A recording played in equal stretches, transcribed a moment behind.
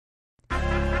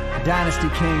Dynasty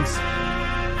Kings,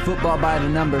 football by the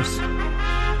numbers.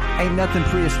 Ain't nothing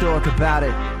prehistoric about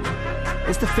it.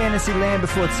 It's the fantasy land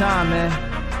before time, man.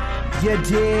 You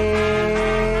dig?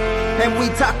 And we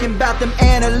talking about them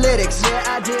analytics. Yeah,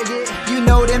 I dig it. You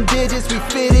know them digits, we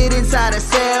fit it inside of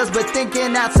cells. But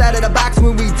thinking outside of the box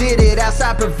when we did it,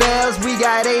 outside prevails. We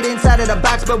got 8 inside of the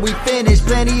box, but we finished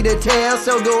plenty to tell.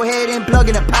 So go ahead and plug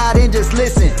in the pot and just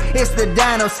listen. It's the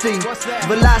Dynasty.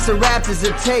 Velociraptors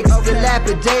it takes,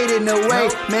 dilapidated no way.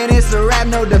 Man, it's a rap,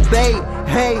 no debate.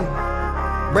 Hey.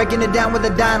 Breaking it down with a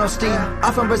dynasty.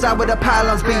 Often reside with the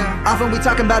pylons be. Often we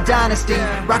talking about dynasty.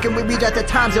 Rocking with reach at the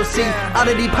times you'll see.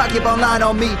 Oddity pocket online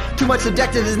on me. Too much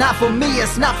subjective is not for me.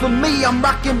 It's not for me. I'm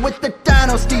rocking with the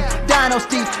dynasty.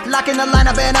 Dynasty. Locking the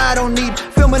lineup and I don't need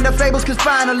filming the fables cause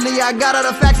finally I got all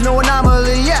the facts, no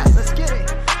anomaly. Yeah. Let's get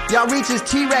it. Y'all reach is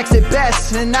T-Rex at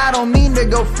best. And I don't mean to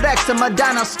go flex. I'm a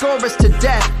dinosaurus to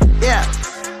death. Yeah.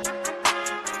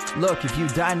 Look, if you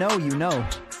dino, you know.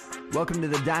 Welcome to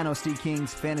the Dynasty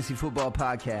Kings Fantasy Football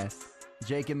Podcast.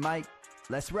 Jake and Mike,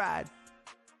 let's ride.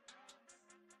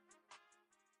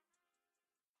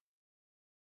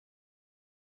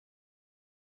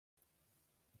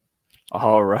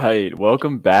 All right,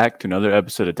 welcome back to another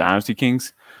episode of Dynasty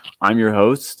Kings. I'm your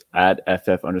host at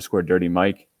FF_Dirty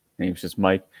Mike. Name's just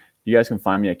Mike. You guys can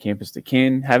find me at Campus to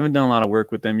Kin. Haven't done a lot of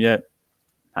work with them yet.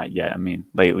 Not yet,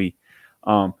 lately.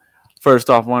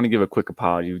 First off, I want to give a quick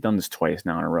apology. We've done this twice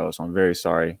now in a row, so I'm very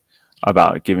sorry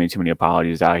about giving too many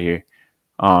apologies out here.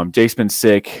 Jake's been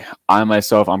sick. I'm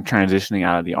transitioning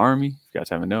out of the Army. If you guys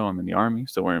haven't known, I'm in the Army,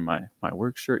 still wearing my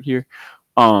work shirt here.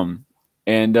 And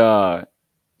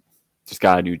just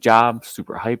got a new job,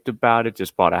 super hyped about it.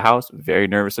 Just bought a house, very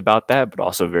nervous about that, but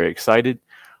also very excited.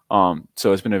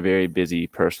 So it's been a very busy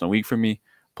personal week for me.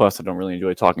 Plus, I don't really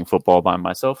enjoy talking football by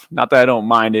myself. Not that I don't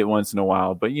mind it once in a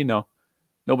while, but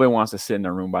nobody wants to sit in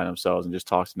a room by themselves and just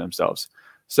talk to themselves.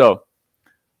 So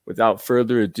without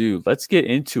further ado, let's get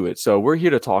into it. So we're here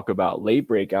to talk about late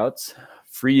breakouts,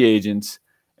 free agents,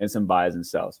 and some buys and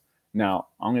sells. Now,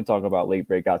 I'm going to talk about late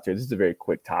breakouts here. This is a very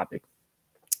quick topic.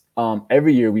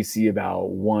 Every year we see about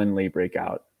one late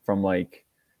breakout from last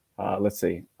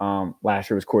year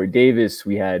was Corey Davis.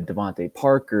 We had Devontae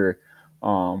Parker.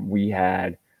 We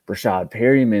had Rashad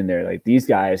Perryman there. Like, these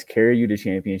guys carry you to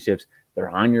championships. They're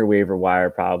on your waiver wire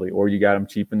probably, or you got them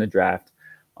cheap in the draft.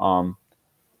 And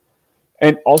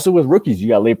also with rookies, you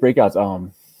got late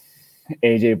breakouts.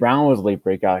 A.J. Brown was a late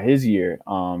breakout his year.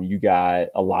 You got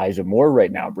Elijah Moore right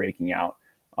now breaking out.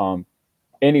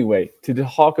 Anyway, to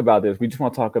talk about this, we just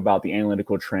want to talk about the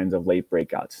analytical trends of late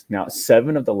breakouts. Now,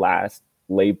 7 of the last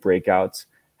late breakouts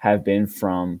have been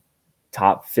from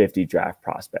top 50 draft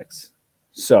prospects.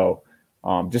 So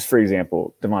just for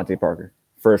example, Devontae Parker,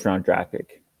 first-round draft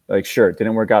pick. Sure,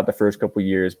 didn't work out the first couple of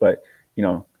years, but,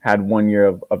 had 1 year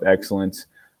of excellence.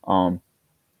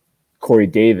 Corey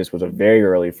Davis was a very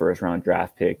early first-round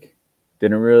draft pick.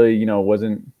 Didn't really,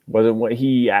 wasn't what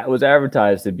he was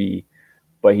advertised to be,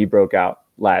 but he broke out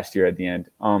last year at the end.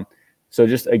 So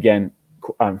just, again,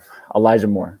 Elijah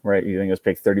Moore, right? You think it was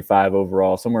picked 35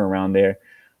 overall, somewhere around there.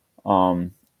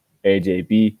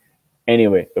 AJB.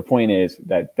 Anyway, the point is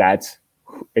that's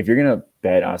if you're going to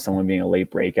bet on someone being a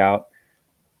late breakout,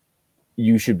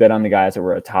 you should bet on the guys that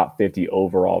were a top 50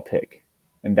 overall pick,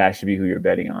 and that should be who you're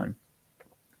betting on.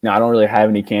 Now, I don't really have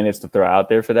any candidates to throw out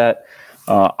there for that.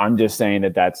 I'm just saying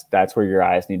that's where your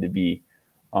eyes need to be.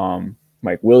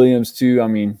 Mike Williams too.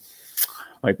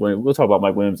 We'll talk about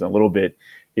Mike Williams in a little bit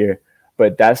here,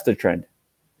 but that's the trend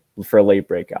for late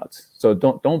breakouts. So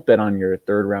don't bet on your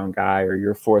 3rd round guy or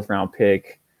your 4th round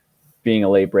pick being a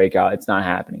late breakout. It's not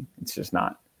happening. It's just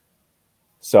not.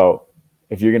 So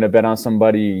if you're going to bet on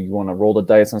somebody, you want to roll the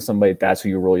dice on somebody, that's who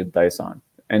you roll your dice on.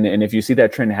 And if you see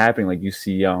that trend happening, like you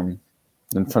see, I'm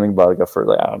something about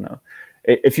I don't know.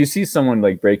 If you see someone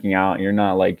breaking out and you're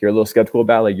not you're a little skeptical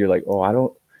about you're it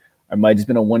might just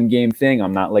been a 1-game thing.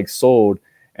 I'm not sold,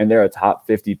 and they're a top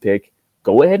 50 pick.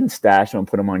 Go ahead and stash them and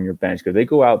put them on your bench, because they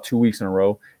go out 2 weeks in a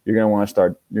row. You're going to want to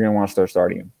start. You're going to want to start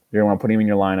starting him. You're going to want to put him in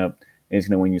your lineup, and he's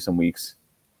going to win you some weeks.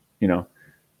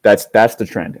 That's the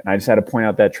trend. And I just had to point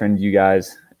out that trend to you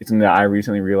guys. It's something that I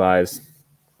recently realized,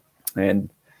 and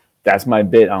that's my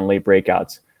bit on late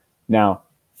breakouts. Now,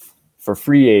 for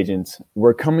free agents,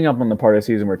 we're coming up on the part of the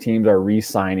season where teams are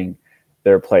re-signing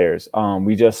their players.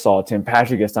 We just saw Tim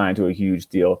Patrick get signed to a huge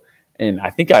deal, and I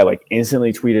think I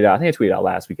instantly tweeted out. I think I tweeted out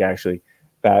last week actually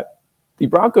that the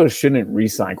Broncos shouldn't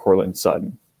re-sign Courtland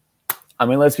Sutton.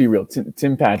 Let's be real.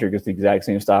 Tim Patrick is the exact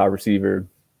same style receiver,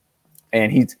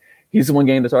 and he's the one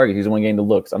getting the target. He's the one getting the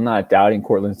looks. I'm not doubting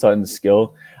Courtland Sutton's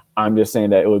skill. I'm just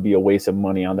saying that it would be a waste of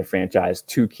money on the franchise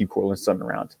to keep Courtland Sutton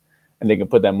around. and they can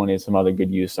put that money in some other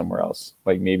good use somewhere else,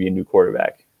 like maybe a new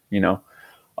quarterback, And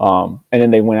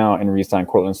then they went out and re-signed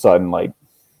Cortland Sutton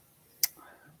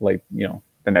the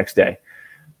next day.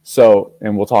 So,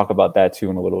 and we'll talk about that too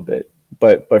in a little bit.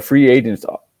 But free agents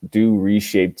do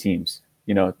reshape teams.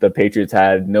 The Patriots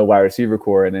had no wide receiver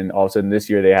core, and then all of a sudden this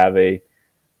year they have a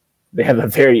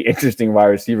very interesting wide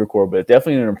receiver core, but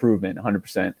definitely an improvement,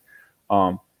 100%.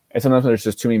 And sometimes there's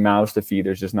just too many mouths to feed.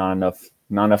 There's just not enough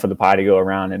of the pie to go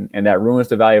around, and that ruins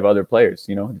the value of other players.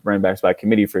 Running backs by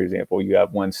committee, for example, you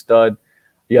have one stud.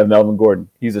 You have Melvin Gordon.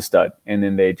 He's a stud. And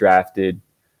then they drafted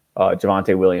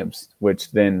Javonte Williams,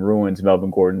 which then ruins Melvin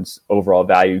Gordon's overall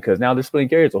value because now they're splitting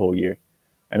carries the whole year.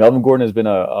 And Melvin Gordon has been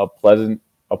a pleasant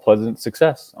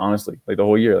success, honestly, like the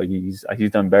whole year. Like he's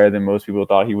done better than most people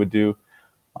thought he would do.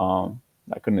 I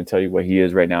couldn't tell you what he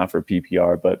is right now for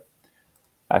PPR, but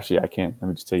actually I can't. Let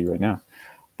me just tell you right now.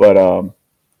 But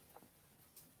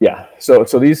yeah, so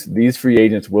these free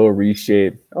agents will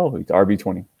reshape. Oh, it's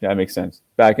RB20. Yeah, that makes sense.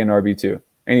 Back in RB2.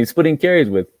 And he's splitting carries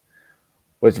with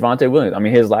Javonte Williams. I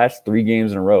mean, his last 3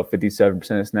 games in a row,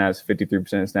 57% of snaps,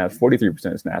 53% of snaps,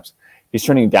 43% of snaps. He's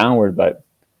trending downward, but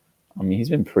I mean,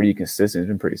 he's been pretty consistent. He's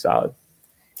been pretty solid.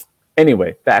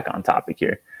 Anyway, back on topic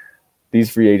here. These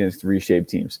free agents reshape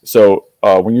teams. So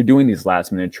when you're doing these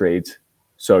last-minute trades,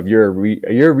 so if you're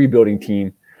a rebuilding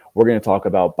team, we're going to talk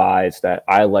about buys that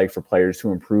I like for players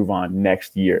to improve on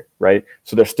next year, right?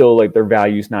 So they're still like their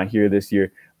value's not here this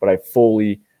year, but I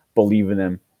fully believe in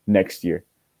them next year.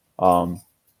 And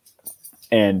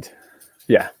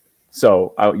yeah,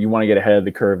 so you want to get ahead of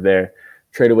the curve there,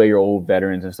 trade away your old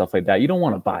veterans and stuff like that. You don't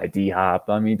want to buy D-Hop.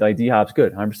 I mean, like D-Hop's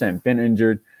good, 100%. Been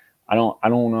injured. I'm not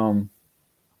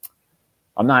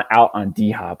out on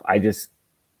D-Hop.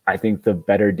 I think the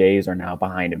better days are now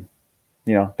behind him.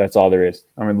 That's all there is.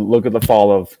 I mean, look at the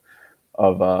fall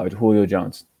of Julio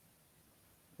Jones.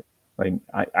 Like,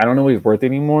 I don't know if he's worth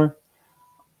anymore.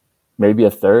 Maybe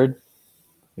a third.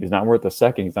 He's not worth a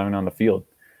second. He's not even on the field.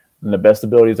 And the best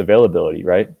ability is availability,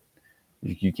 right?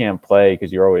 You can't play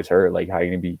because you're always hurt. Like, how are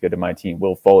you going to be good at my team?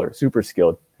 Will Fuller, super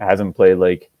skilled, hasn't played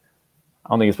I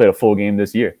don't think he's played a full game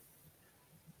this year.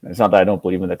 It's not that I don't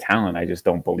believe in the talent. I just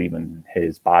don't believe in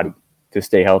his body to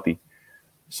stay healthy.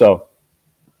 So,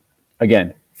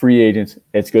 again, free agents,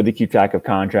 it's good to keep track of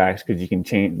contracts because you can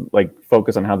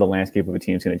focus on how the landscape of a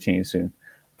team is going to change soon.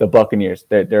 The Buccaneers,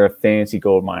 they're a fancy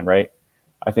gold mine, right?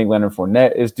 I think Leonard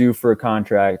Fournette is due for a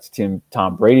contract.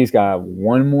 Tom Brady's got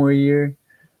 1 more year.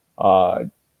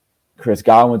 Chris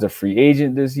Godwin's a free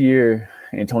agent this year.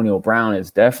 Antonio Brown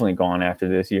is definitely gone after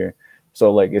this year.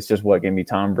 So, it's just going to be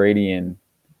Tom Brady and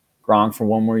Gronk for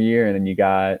 1 more year, and then you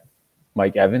got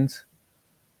Mike Evans.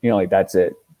 That's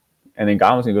it. And then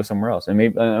Godwin's going to go somewhere else.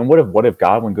 And what if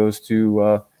Godwin goes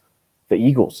to the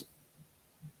Eagles?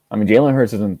 I mean, Jalen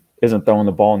Hurts isn't throwing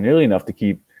the ball nearly enough to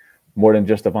keep more than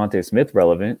just Devontae Smith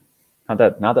relevant. Not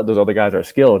that those other guys are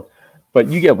skilled, but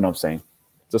you get what I'm saying.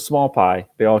 It's a small pie.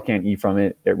 They all can't eat from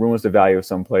it. It ruins the value of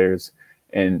some players,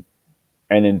 and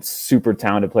then super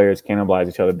talented players cannibalize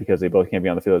each other because they both can't be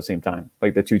on the field at the same time.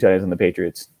 Like the 2 tight ends on the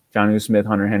Patriots, Jonnu Smith,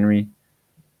 Hunter Henry.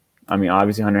 I mean,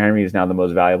 obviously Hunter Henry is now the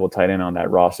most valuable tight end on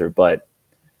that roster, but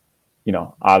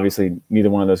obviously neither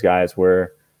one of those guys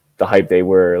were the hype they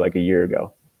were like a year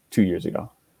ago, 2 years ago.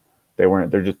 They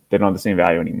weren't. They don't have the same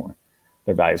value anymore.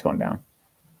 Their value's gone down,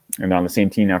 and they're on the same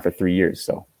team now for 3 years.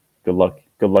 So good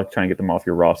luck trying to get them off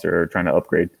your roster or trying to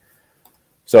upgrade.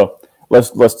 So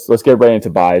let's get right into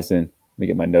buys, and let me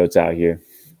get my notes out here.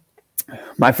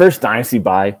 My first dynasty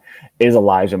buy is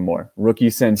Elijah Moore, rookie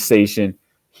sensation.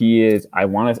 He is. I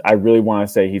really want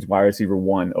to say he's wide receiver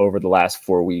 1 over the last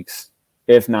 4 weeks.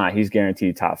 If not, he's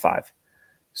guaranteed top 5.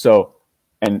 So,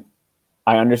 and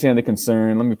I understand the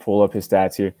concern. Let me pull up his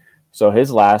stats here. So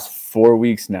his last 4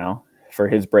 weeks now for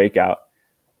his breakout,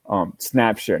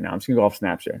 snap share. Now I'm just gonna go off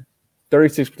snap share.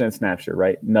 36% snap share,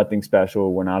 right? Nothing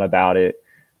special. We're not about it.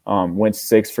 Went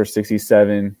 6 for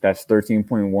 67. That's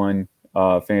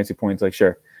 13.1 fantasy points. Like,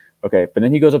 sure. Okay. But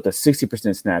then he goes up to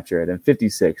 60% snap share, then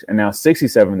 56, and now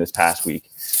 67 this past week.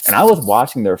 And I was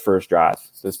watching their first drive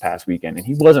this past weekend, and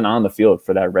he wasn't on the field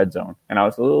for that red zone. And I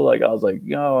was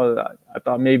I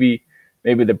thought maybe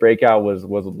the breakout was a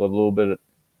little bit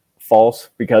false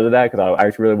because of that, because I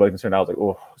actually really was concerned. I was like,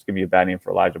 oh, it's going to be a bad name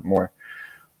for Elijah Moore.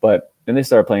 But then they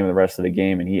started playing the rest of the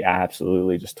game, and he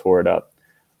absolutely just tore it up.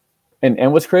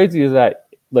 And what's crazy is that,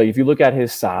 if you look at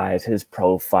his size, his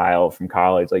profile from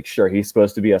college, sure, he's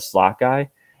supposed to be a slot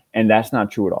guy, and that's not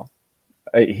true at all.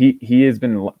 He has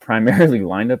been primarily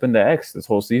lined up in the X this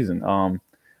whole season.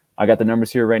 I got the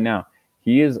numbers here right now.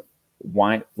 He is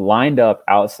lined up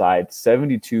outside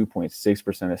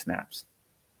 72.6% of snaps.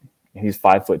 and he's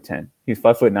 5'10". He's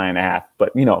 5'9.5",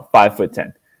 but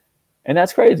 5'10", and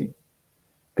that's crazy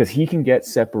because he can get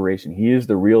separation. He is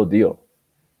the real deal.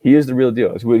 He's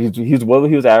what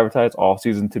he was advertised all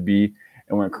season to be,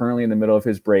 and we're currently in the middle of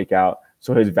his breakout.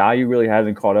 So his value really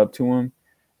hasn't caught up to him.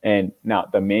 And now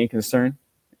the main concern,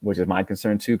 which is my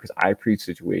concern too, because I preach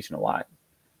situation a lot,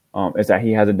 is that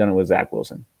he hasn't done it with Zach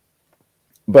Wilson.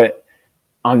 But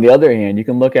on the other hand, you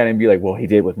can look at it and be like, well, he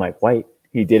did it with Mike White.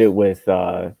 He did it with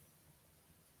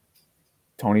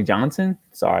Tony Johnson.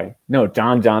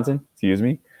 John Johnson. Excuse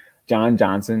me. John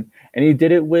Johnson. And he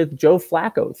did it with Joe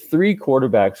Flacco. 3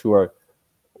 quarterbacks who are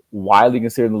widely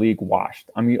considered in the league washed.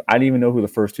 I mean, I didn't even know who the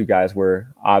first 2 guys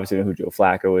were. Obviously, I know who Joe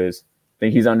Flacco is. I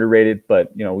think he's underrated,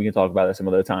 but, we can talk about that some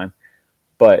other time.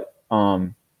 But,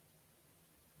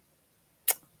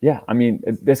 yeah, I mean,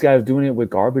 this guy's doing it with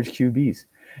garbage QBs.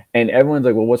 And everyone's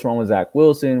like, well, what's wrong with Zach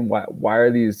Wilson? Why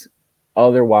are these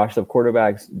other washed-up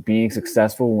quarterbacks being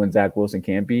successful when Zach Wilson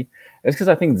can't be? It's because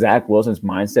I think Zach Wilson's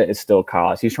mindset is still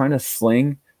college. He's trying to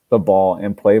sling the ball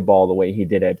and play ball the way he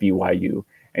did at BYU,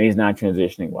 and he's not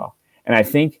transitioning well. And I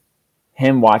think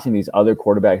him watching these other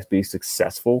quarterbacks be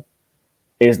successful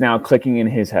is now clicking in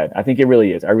his head. I think it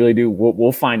really is. I really do.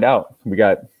 We'll find out. We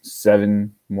got 6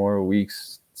 more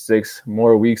weeks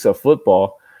of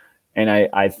football, and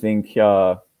I think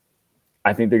they're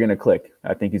going to click.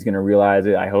 I think he's going to realize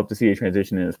it. I hope to see a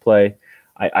transition in his play.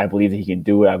 I believe that he can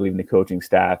do it. I believe in the coaching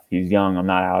staff. He's young. I'm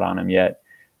not out on him yet.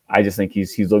 I just think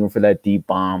he's looking for that deep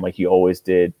bomb like he always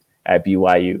did at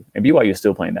BYU. And BYU is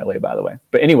still playing that way, by the way.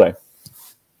 But anyway,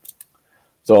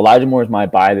 so Elijah Moore is my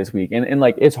buy this week. And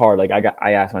like, it's hard. Like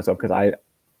I asked myself, because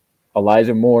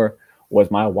Elijah Moore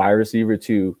was my wide receiver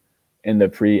 2 in the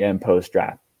pre and post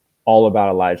draft. All about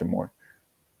Elijah Moore.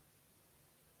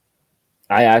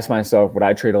 I asked myself, would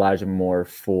I trade Elijah Moore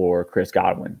for Chris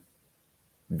Godwin?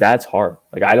 That's hard.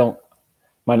 Like,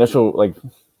 my initial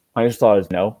thought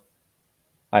is no,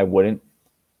 I wouldn't.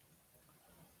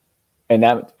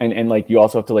 And like, you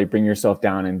also have to like bring yourself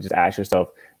down and just ask yourself,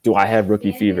 do I have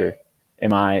rookie fever?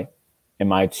 Am I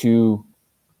too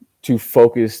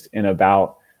focused and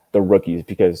about the rookies?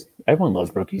 Because everyone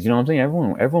loves rookies. You know what I'm saying?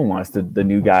 Everyone wants the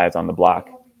new guys on the block.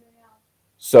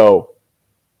 So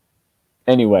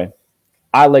anyway,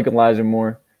 I like Elijah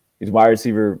Moore. He's a wide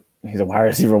receiver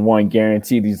 1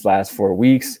 guaranteed these last 4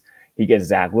 weeks. He gets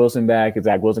Zach Wilson back. If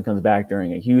Zach Wilson comes back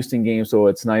during a Houston game, so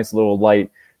it's nice little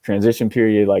light transition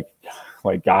period. Like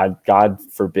God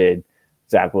forbid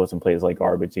Zach Wilson plays like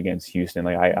garbage against Houston.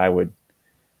 Like it would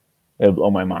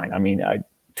blow my mind. I mean,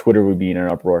 Twitter would be in an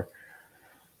uproar.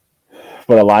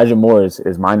 But Elijah Moore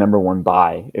is my number 1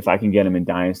 buy if I can get him in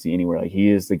Dynasty anywhere. Like, he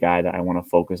is the guy that I want to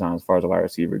focus on as far as a wide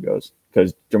receiver goes.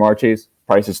 Because Jamar Chase,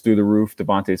 price is through the roof.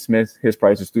 Devontae Smith, his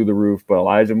price is through the roof. But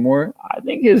Elijah Moore, I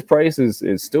think his price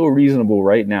is still reasonable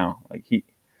right now. Like,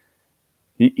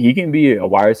 he can be a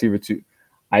wide receiver 2.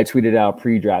 I tweeted out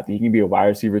pre-draft, he can be a wide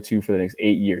receiver 2 for the next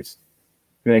 8 years.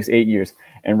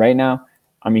 And right now,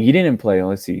 I mean, he didn't play.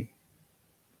 Let's see.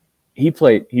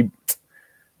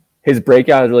 His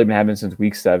breakout has really been happening since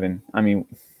week 7. I mean,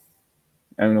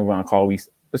 I don't know what I want to call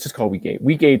let's just call week 8.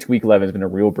 Week 8 to week 11 has been a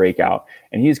real breakout.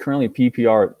 And he is currently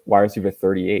PPR wide receiver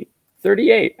 38.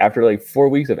 38 after like 4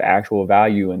 weeks of actual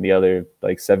value and the other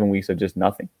like 7 weeks of just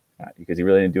nothing, because he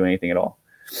really didn't do anything at all.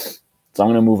 So I'm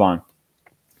going to move on.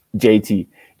 JT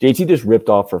just ripped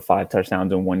off for 5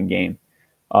 touchdowns in 1 game.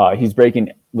 He's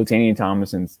breaking Latavius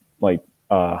Thomason's like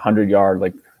 100-yard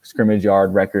like scrimmage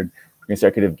yard record for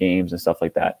consecutive games and stuff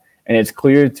like that. And it's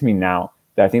clear to me now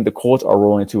that I think the Colts are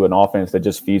rolling into an offense that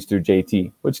just feeds through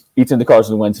JT, which eats into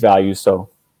Carson Wentz value. So,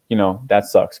 that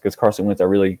sucks, because Carson Wentz, I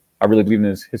really believe in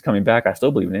his coming back. I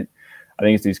still believe in it. I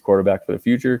think it's his quarterback for the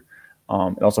future.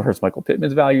 It also hurts Michael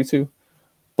Pittman's value too.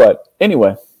 But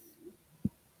anyway,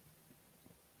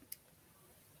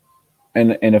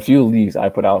 and in a few leagues, I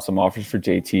put out some offers for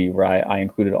JT where I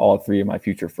included all 3 of my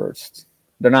future firsts.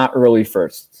 They're not early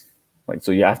firsts. Like,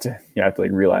 so you have to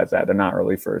like realize that they're not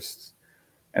early firsts.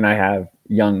 And I have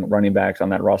young running backs on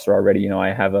that roster already.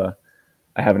 I have an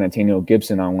Antonio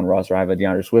Gibson on one roster. I have a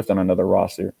DeAndre Swift on another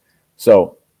roster.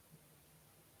 So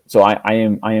I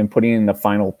am putting in the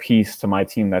final piece to my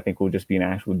team that I think will just be an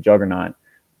actual juggernaut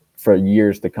for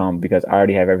years to come, because I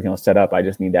already have everything else set up. I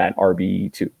just need that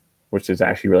RB2, which is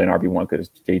actually really an RB1, because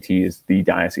JT is the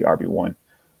dynasty RB1.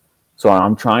 So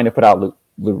I'm trying to put out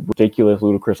ridiculous,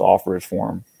 ludicrous offers for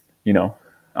him.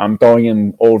 I'm throwing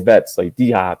in old vets like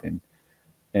D-Hop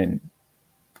and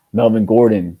Melvin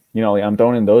Gordon. I'm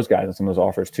throwing in those guys and some of those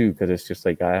offers too, because it's just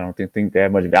like I don't think they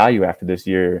have much value after this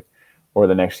year or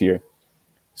the next year.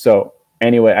 So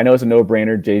Anyway, I know it's a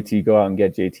no-brainer. JT, go out and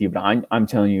get JT, but I'm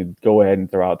telling you, go ahead and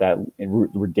throw out that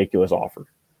ridiculous offer.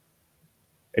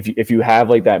 If you have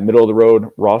like that middle of the road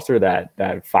roster, that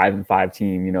 5-5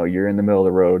 team, you're in the middle of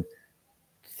the road,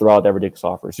 throw out that ridiculous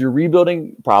offer. So you're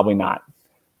rebuilding, probably not.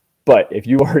 But if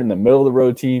you are in the middle of the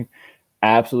road team,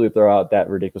 absolutely throw out that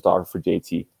ridiculous offer for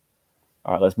JT.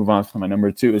 All right, let's move on to my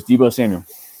number 2 is Deebo Samuel.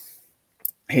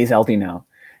 He's healthy now,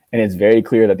 and it's very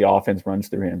clear that the offense runs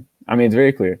through him. I mean, it's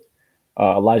very clear.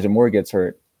 Elijah Mitchell gets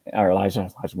hurt,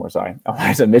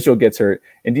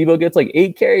 and Deebo gets like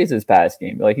 8 carries this past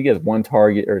game. Like he gets 1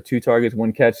 target or 2 targets,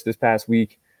 1 catch this past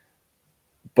week,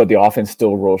 but the offense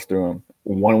still rolls through him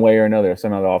one way or another.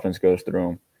 Somehow the offense goes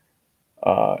through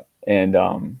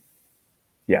him,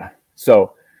 yeah.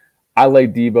 So I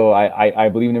like Deebo. I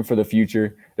believe in him for the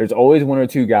future. There's always 1 or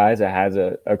 2 guys that has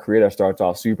a career that starts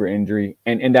off super injury.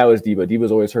 And that was Deebo. Deebo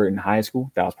was always hurt in high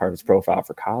school. That was part of his profile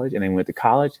for college. And then he went to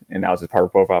college, and that was his part of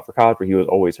his profile for college where he was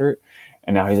always hurt.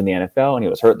 And now he's in the NFL, and he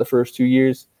was hurt the first 2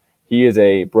 years. He is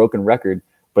a broken record.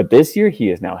 But this year, he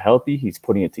is now healthy. He's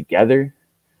putting it together.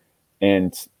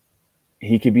 And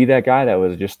he could be that guy that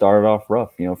was just started off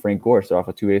rough. Frank Gore started off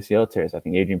with 2 ACL tears. I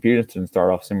think Adrian Peterson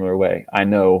started off a similar way. I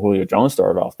know Julio Jones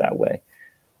started off that way.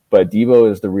 But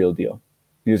Deebo is the real deal.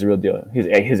 He's the real deal. His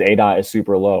ADOT is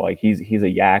super low. Like he's a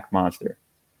yak monster.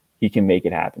 He can make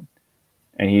it happen.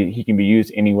 And he can be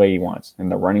used any way he wants.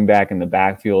 And the running back in the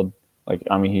backfield,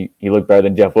 he looked better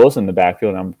than Jeff Wilson in the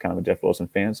backfield. I'm kind of a Jeff Wilson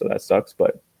fan, so that sucks.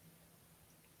 But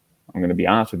I'm going to be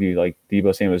honest with you, like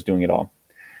Deebo Samuel is doing it all.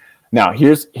 Now,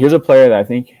 here's a player that I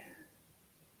think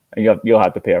you'll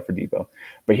have to pay up for Deebo.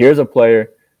 But here's a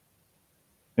player.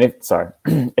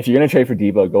 If you're going to trade for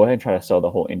Deebo, go ahead and try to sell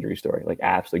the whole injury story. Like,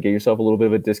 absolutely. Get yourself a little bit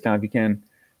of a discount if you can.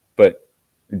 But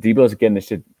Deebo's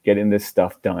getting this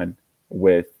stuff done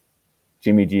with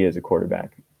Jimmy G as a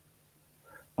quarterback.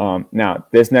 Now,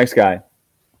 this next guy,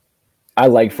 I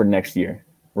like for next year,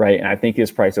 right? And I think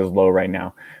his price is low right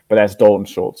now. But that's Dalton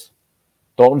Schultz.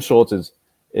 Dalton Schultz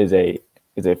is a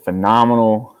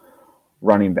phenomenal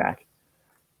running back.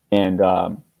 And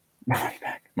tight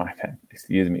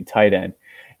end.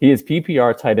 He is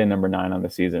PPR tight end number 9 on the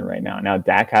season right now. Now,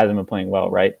 Dak hasn't been playing well,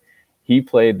 right? He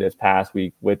played this past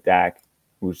week with Dak,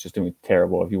 who's just doing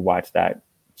terrible. If you watch that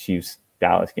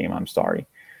Chiefs-Dallas game, I'm sorry.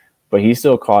 But he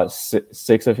still caught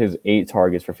 6 of his 8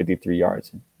 targets for 53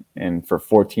 yards and for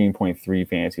 14.3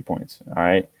 fantasy points, all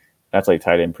right? That's like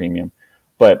tight end premium.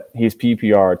 But he's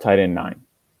PPR tight end 9.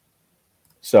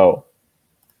 So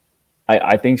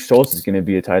I think Schultz is going to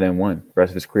be a tight end 1 the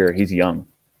rest of his career. He's young.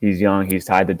 He's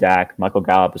tied to Dak. Michael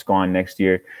Gallup is gone next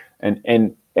year.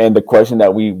 And the question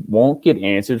that we won't get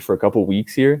answered for a couple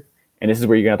weeks here, and this is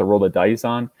where you're going to have to roll the dice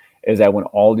on, is that when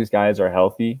all these guys are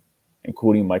healthy,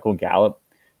 including Michael Gallup,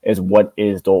 is what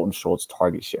is Dalton Schultz'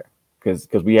 target share? Because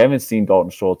we haven't seen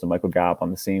Dalton Schultz and Michael Gallup on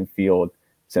the same field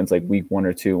since like week 1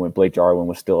 or 2 when Blake Jarwin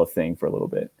was still a thing for a little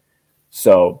bit.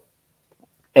 So,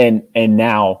 and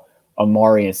now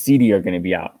Amari and CD are going to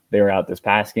be out. They were out this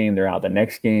past game. They're out the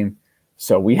next game.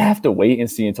 So we have to wait and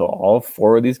see until all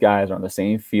 4 of these guys are on the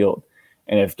same field.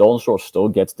 And if Dalton Schultz still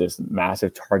gets this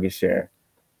massive target share,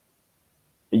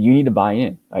 you need to buy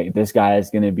in. Like, this guy is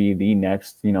going to be the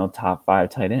next, top 5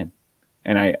 tight end.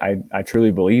 And I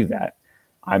truly believe that.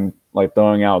 I'm like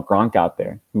throwing out Gronk out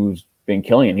there, who's been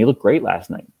killing it. He looked great last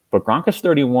night. But Gronk is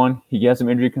 31. He has some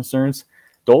injury concerns.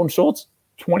 Dalton Schultz,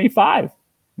 25.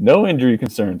 No injury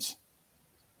concerns.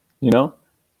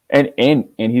 And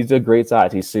he's a great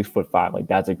size. He's 6'5". Like,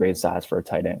 that's a great size for a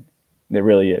tight end. It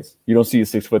really is. You don't see a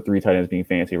 6'3" tight ends being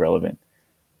fantasy relevant.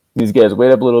 These guys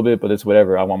weight up a little bit, but it's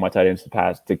whatever. I want my tight ends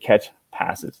to catch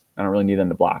passes. I don't really need them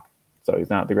to block. So he's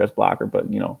not the greatest blocker, but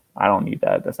I don't need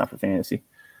that. That's not for fantasy.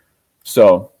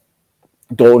 So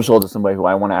Dalton Schultz is somebody who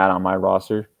I want to add on my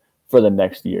roster for the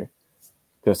next year,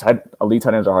 because elite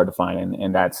tight ends are hard to find,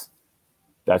 and that's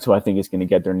who I think is going to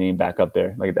get their name back up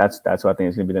there. Like, that's who I think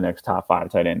is going to be the next top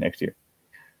 5 tight end next year.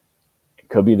 It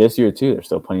could be this year too. There's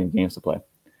still plenty of games to play.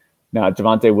 Now,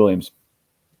 Javonte Williams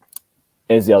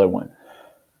is the other one.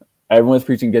 Everyone's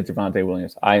preaching get Javonte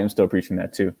Williams. I am still preaching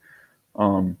that too.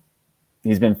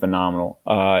 He's been phenomenal.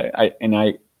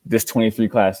 This 23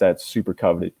 class that's super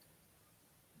coveted.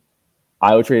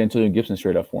 I would trade Antonio Gibson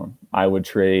straight up for him. I would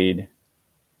trade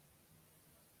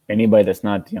anybody that's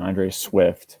not DeAndre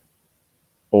Swift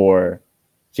or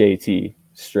JT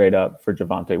straight up for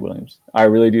Javonte Williams. I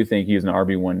really do think he's an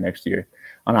RB1 next year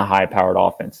on a high-powered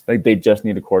offense. Like, they just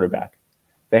need a quarterback.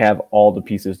 They have all the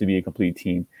pieces to be a complete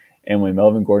team. And when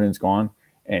Melvin Gordon's gone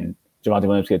and Javonte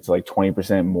Williams gets like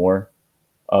 20% more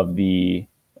of the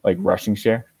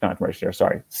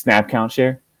snap count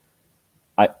share,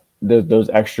 those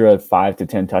extra 5 to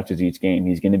 10 touches each game,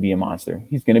 he's going to be a monster.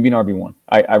 He's going to be an RB1.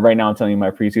 I right now I'm telling you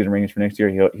my preseason rankings for next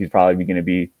year. He's probably going to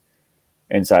be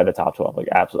inside the top 12. Like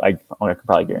absolutely, I can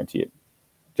probably guarantee it.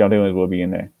 Javonte Williams will be in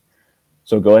there.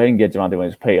 So go ahead and get Javonte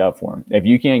Williams. Pay up for him. If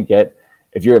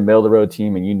you're a middle of the road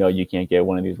team and you know you can't get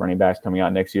one of these running backs coming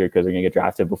out next year because they're going to get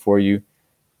drafted before you,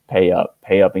 pay up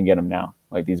and get them now.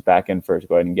 Like these back end first,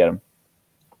 go ahead and get them.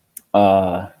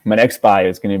 My next buy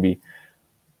is going to be,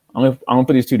 I'm gonna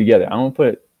put these two together. I'm gonna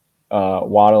put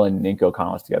Waddle and Nico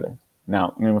Collins together.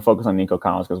 Now I'm gonna focus on Nico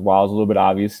Collins because Waddle's a little bit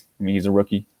obvious. I mean, he's a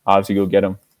rookie. Obviously, go get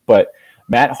him. But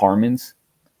Matt Harmon's,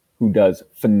 who does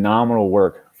phenomenal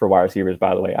work for wide receivers,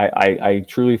 by the way. I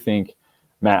truly think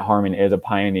Matt Harmon is a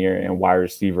pioneer in wide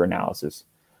receiver analysis.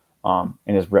 And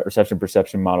his reception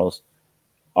perception models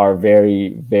are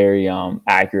very, very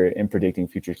accurate in predicting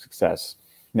future success.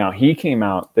 Now, he came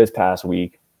out this past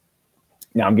week.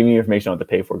 Now, I'm giving you information on what to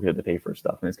pay for because you have to pay for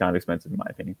stuff, and it's kind of expensive in my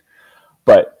opinion.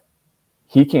 But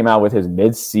he came out with his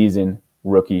mid-season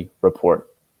rookie report.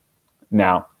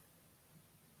 Now,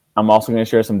 I'm also going to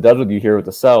share some dubs with you here with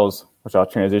the sells, which I'll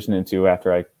transition into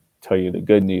after I tell you the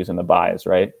good news and the buys,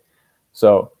 right?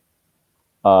 So,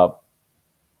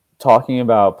 talking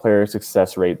about player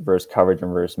success rate versus coverage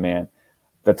and versus man,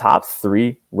 the top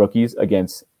 3 rookies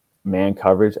against man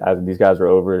coverage, as these guys are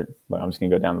over, but I'm just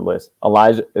going to go down the list.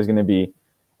 Elijah is going to be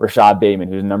Rashad Bateman,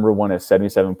 who's number 1 at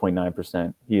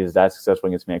 77.9%. He is that successful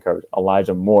against man coverage.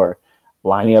 Elijah Moore,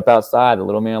 lining up outside, the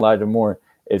little man Elijah Moore,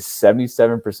 is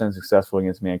 77% successful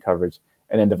against man coverage.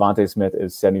 And then Devontae Smith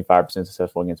is 75%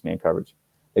 successful against man coverage.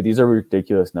 Like, these are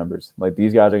ridiculous numbers. Like,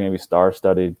 these guys are going to be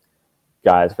star-studded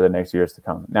guys for the next years to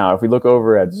come. Now, if we look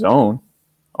over at zone,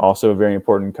 also very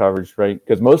important coverage, right?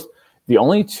 Because the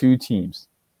only 2 teams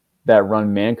that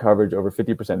run man coverage over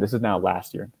 50%, this is now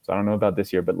last year, so I don't know about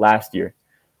this year, but last year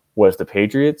was the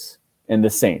Patriots and the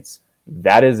Saints.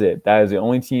 That is it. That is the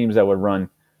only teams that would run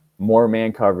more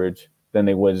man coverage than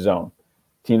they would zone.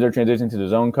 Teams are transitioning to the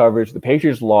zone coverage. The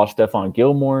Patriots lost Stephon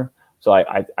Gilmore, so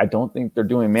I don't think they're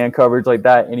doing man coverage like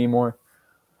that anymore.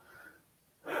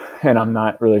 And I'm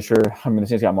not really sure. I mean, the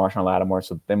Saints got Marshawn Lattimore,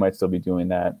 so they might still be doing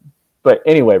that. But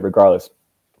anyway, regardless,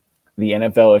 the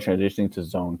NFL is transitioning to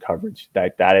zone coverage.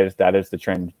 That is the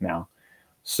trend now.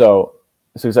 So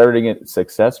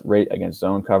success rate against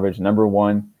zone coverage. Number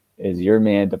 1 is your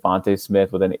man Devontae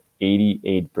Smith with an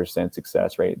 88%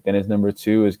 success rate. Then his number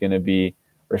 2 is going to be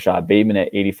Rashad Bateman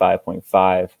at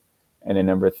 85.5. And then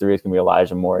number 3 is going to be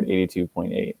Elijah Moore at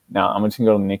 82.8. Now, I'm just going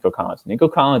to go to Nico Collins. Nico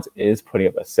Collins is putting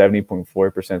up a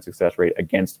 70.4% success rate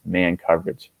against man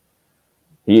coverage.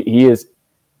 He's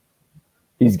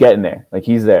getting there. Like,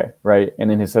 he's there, right? And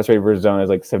then his success rate versus zone is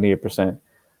like 78%.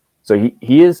 So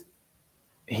he is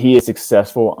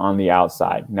successful on the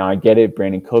outside. Now, I get it.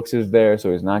 Brandon Cooks is there,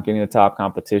 so he's not getting the top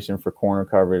competition for corner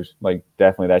coverage. Like,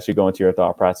 definitely that should go into your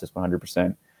thought process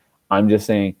 100%. I'm just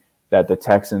saying that the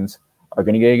Texans are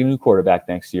going to get a new quarterback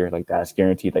next year. Like, that's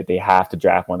guaranteed. Like, they have to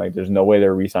draft one. Like, there's no way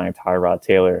they're re-signing Tyrod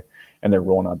Taylor and they're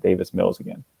rolling out Davis Mills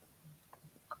again.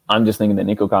 I'm just thinking that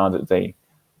Nico Collins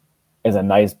is a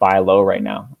nice buy low right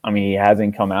now. I mean, he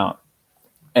hasn't come out.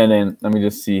 And then let me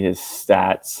just see his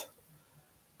stats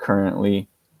currently.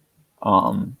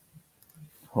 I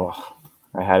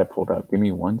had it pulled up. Give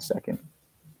me 1 second.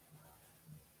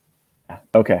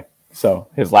 Okay. So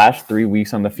his last 3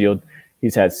 weeks on the field,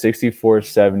 he's had 64,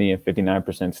 70, and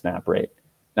 59% snap rate.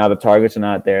 Now the targets are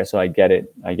not there, so I get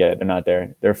it. They're not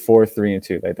there. They're 4, 3, and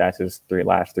 2. Like, that's his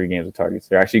last 3 games of targets.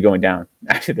 They're actually going down.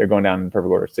 Actually, they're going down in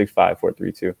perfect order. 6, 5, 4,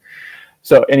 3, 2.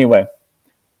 So anyway,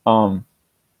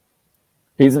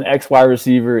 he's an X wide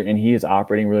receiver, and he is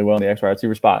operating really well in the X wide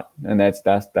receiver spot. And that's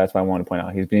why I want to point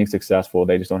out. He's being successful.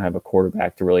 They just don't have a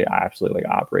quarterback to really absolutely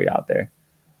operate out there.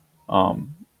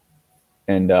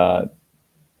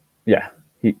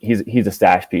 He's a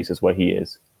stash piece is what he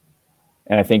is.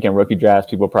 And I think in rookie drafts,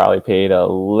 people probably paid a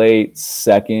late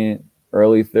second,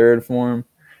 early third for him.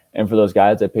 And for those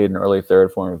guys that paid an early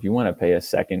third for him, if you want to pay a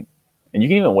second, and you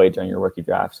can even wait during your rookie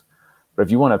drafts, but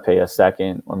if you want to pay a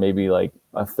second or maybe like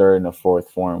a third and a fourth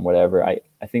for him, whatever, I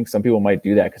think some people might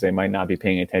do that because they might not be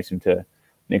paying attention to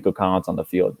Nico Collins on the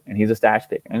field. And he's a stash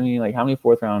pick. I mean, like, how many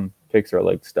 4th round picks are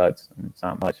like studs? I mean, it's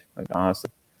not much, like, honestly.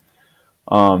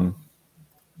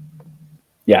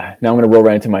 Yeah, now I'm going to roll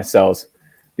right into my sells.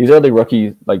 These are the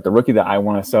rookies. Like, the rookie that I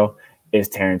want to sell is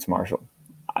Terrence Marshall.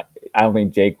 I don't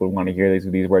think Jake would want to hear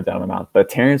these words out of my mouth, but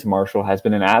Terrence Marshall has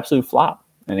been an absolute flop,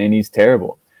 and he's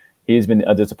terrible. He has been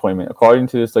a disappointment. According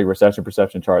to this, like, reception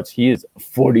perception charts, he is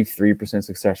 43%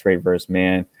 success rate versus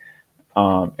man,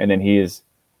 and then he is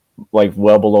like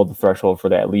well below the threshold for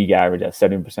that league average at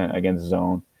 70% against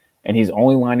zone, and he's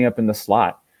only lining up in the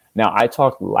slot. Now, I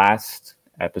talked last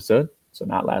episode, so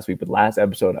not last week, but last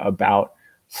episode about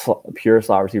pure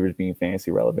slot receivers being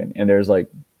fantasy relevant. And there's like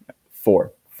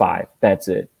 4, 5. That's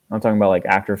it. I'm talking about like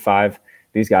after 5,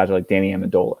 these guys are like Danny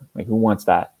Amendola. Like, who wants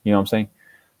that? You know what I'm saying?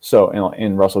 So,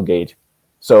 and Russell Gage.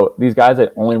 So these guys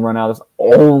that only run out of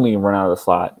the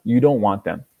slot, you don't want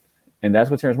them. And that's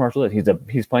what Terrace Marshall is.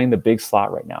 He's playing the big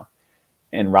slot right now.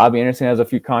 And Robbie Anderson has a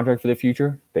few contracts for the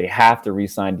future. They have to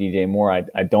re-sign DJ Moore.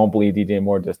 I don't believe DJ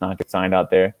Moore does not get signed out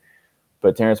there.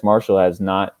 But Terrace Marshall has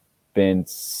not been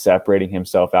separating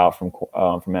himself out from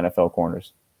NFL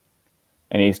corners.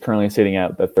 And he's currently sitting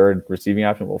at the 3rd receiving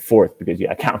option. Well, 4th, because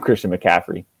I count Christian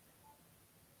McCaffrey.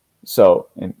 So,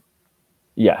 and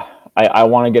yeah, I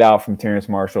want to get out from Terrace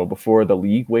Marshall before the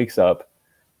league wakes up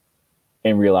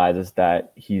and realizes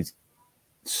that he's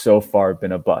so far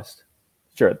been a bust.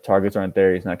 Sure, the targets aren't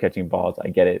there. He's not catching balls. I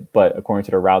get it. But according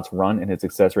to the routes run and his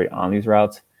success rate on these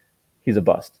routes, he's a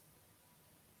bust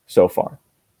so far.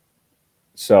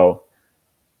 So,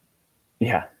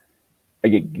 yeah,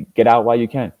 get out while you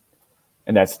can.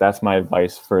 And that's my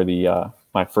advice for the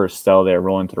my first sell there,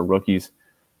 rolling to the rookies.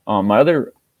 My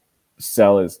other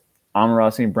sell is Amon-Ra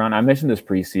St. Brown. I mentioned this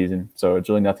preseason, so it's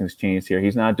really nothing's changed here.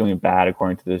 He's not doing bad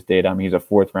according to this data. I mean, he's a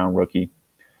 4th-round rookie.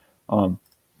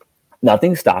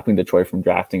 Nothing's stopping Detroit from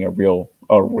drafting a real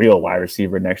wide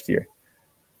receiver next year.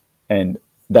 And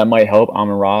that might help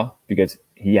Amon-Ra because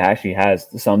he actually has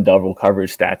some double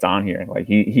coverage stats on here. Like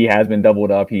he has been doubled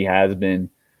up. He has been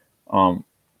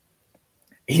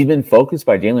he's been focused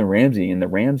by Jalen Ramsey in the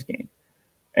Rams game.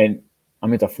 And I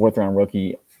mean, it's a 4th-round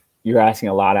rookie. You're asking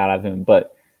a lot out of him,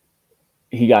 but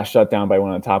he got shut down by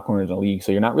one of the top corners in the league.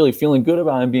 So you're not really feeling good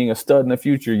about him being a stud in the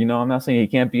future. You know, I'm not saying he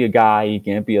can't be a guy. He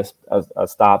can't be a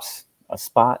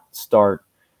spot start.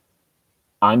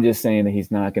 I'm just saying that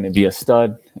he's not going to be a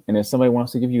stud. And if somebody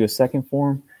wants to give you a second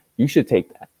for him, you should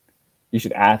take that. You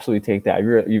should absolutely take that.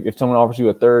 If someone offers you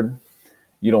a 3rd,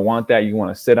 you don't want that. You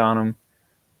want to sit on him.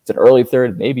 It's an early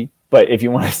 3rd, maybe. But if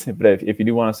you want to, if you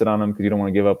do want to sit on him because you don't want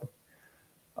to give up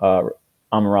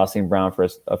Amon-Ra St. Brown for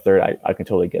a 3rd, I can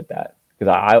totally get that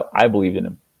because I believed in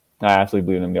him. I absolutely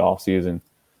believed in him the offseason.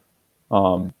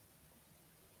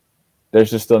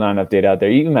 There's just still not enough data out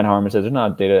there. Even Matt Harmon says there's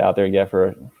not data out there yet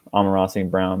for Amon-Ra St.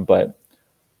 Brown. But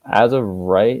as of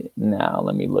right now,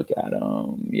 let me look at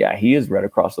him. Yeah, he is right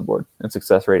across the board in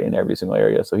success rate in every single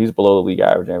area. So he's below the league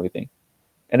average and everything.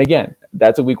 And again,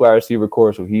 that's a weak wide receiver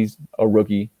core. So he's a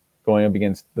rookie going up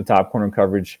against the top corner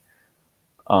coverage.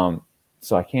 So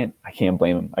I can't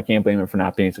blame him. I can't blame him for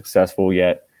not being successful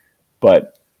yet.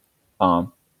 But,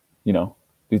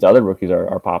 these other rookies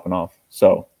are popping off.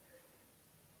 So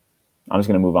I'm just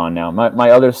going to move on now. My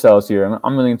other sells here,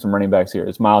 I'm going to need some running backs here.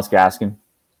 It's Myles Gaskin.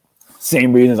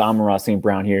 Same reason as Amon-Ra St.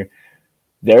 Brown here.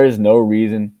 There is no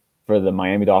reason for the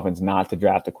Miami Dolphins not to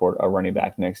draft a running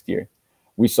back next year.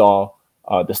 We saw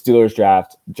the Steelers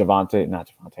draft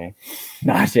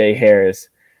Najee Harris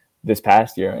this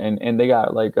past year, and they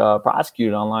got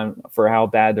prosecuted online for how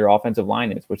bad their offensive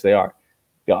line is, which they are.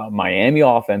 The Miami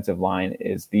offensive line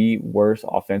is the worst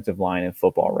offensive line in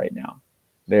football right now.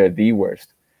 They're the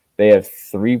worst. They have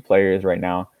 3 players right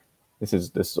now. This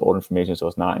is old information, so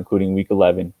it's not including Week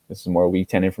 11. This is more Week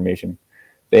 10 information.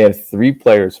 They have 3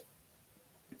 players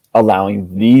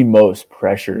allowing the most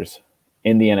pressures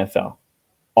in the NFL.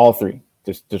 All 3,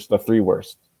 just the 3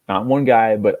 worst. Not one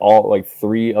guy, but all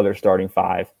 3 other starting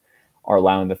 5 are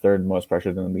allowing the 3rd most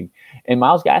pressures in the league. And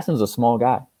Myles Gaskin is a small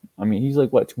guy. I mean, he's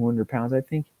 200 pounds, I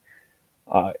think.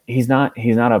 He's not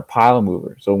a pile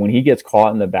mover. So when he gets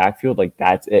caught in the backfield,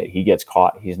 that's it. He gets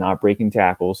caught. He's not breaking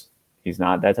tackles. He's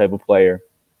not that type of player.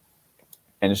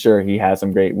 And sure, he has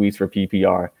some great weeks for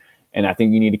PPR. And I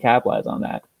think you need to capitalize on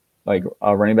that.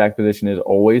 A running back position is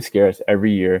always scarce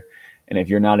every year. And if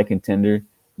you're not a contender,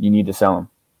 you need to sell him.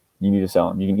 You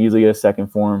can easily get a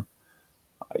 2nd for him.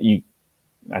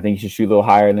 I think you should shoot a little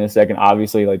higher than a 2nd.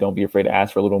 Obviously, don't be afraid to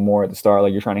ask for a little more at the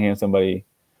start. You're trying to hand somebody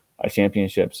a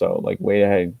championship. So, way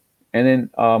ahead. And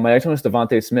then my next one is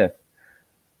Devontae Smith.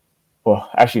 Well,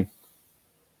 actually,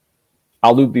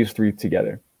 I'll loop these 3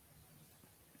 together.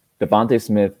 Devontae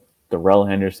Smith, Darrell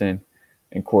Henderson,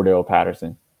 and Cordell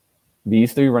Patterson.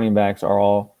 These 3 running backs are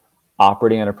all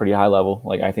operating at a pretty high level.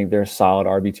 I think they're solid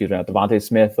RB2s right now. Devontae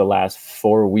Smith, the last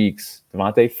 4 weeks.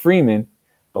 Devontae Freeman,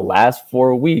 the last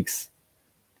 4 weeks.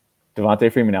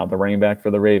 Devontae Freeman now, the running back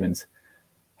for the Ravens,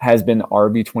 has been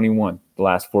RB21 the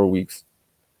last 4 weeks.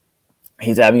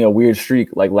 He's having a weird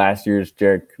streak like last year's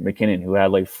Jerick McKinnon, who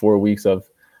had 4 weeks of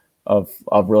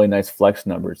really nice flex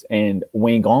numbers, and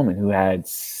Wayne Gallman, who had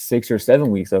 6 or 7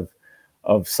 weeks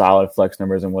of solid flex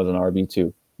numbers and was an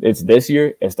RB2. It's this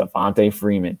year, it's Devontae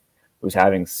Freeman. who's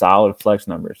having solid flex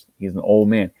numbers. He's an old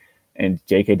man. And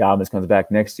J.K. Dobbins comes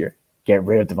back next year. Get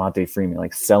rid of Devontae Freeman.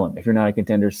 Like, sell him. If you're not a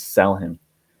contender, sell him.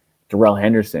 Darrell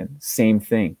Henderson, same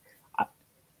thing.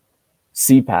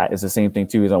 CPAT is the same thing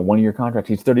too. He's on a 1-year contract.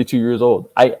 He's 32 years old.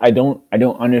 I don't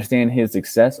understand his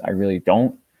success. I really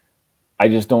don't. I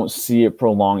just don't see it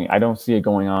prolonging. I don't see it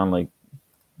going on like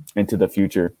into the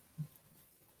future.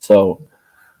 So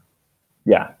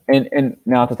yeah. And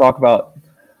now to talk about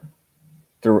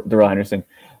Darrell Henderson,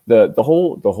 the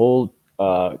whole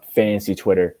fantasy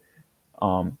Twitter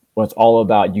was all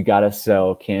about you got to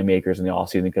sell Cam Akers in the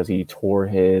offseason because he tore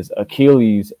his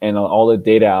Achilles, and all the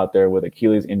data out there with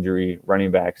Achilles injury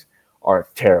running backs are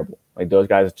terrible. Like, those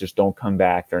guys just don't come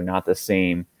back. They're not the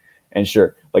same. And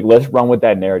sure, like, let's run with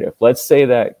that narrative. Let's say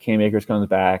that Cam Akers comes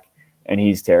back and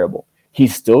he's terrible.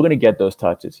 He's still going to get those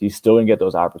touches. He's still going to get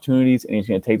those opportunities, and he's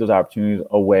going to take those opportunities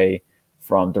away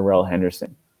from Darrell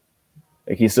Henderson.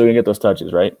 Like, he's still going to get those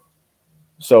touches, right?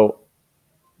 So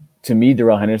to me,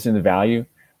 Darrell Henderson's value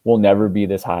will never be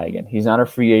this high again. He's not a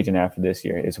free agent after this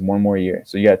year. It's 1 more year.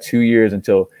 So you got 2 years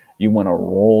until you want to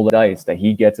roll the dice that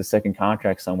he gets a second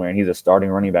contract somewhere and he's a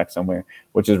starting running back somewhere,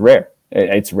 which is rare.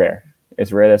 It's rare.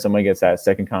 It's rare that somebody gets that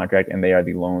second contract and they are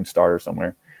the lone starter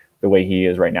somewhere the way he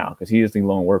is right now, because he is the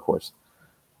lone workhorse.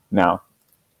 Now,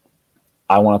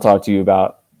 I want to talk to you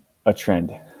about a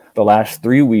trend. The last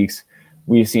 3 weeks,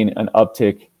 we've seen an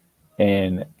uptick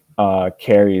in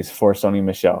carries for Sony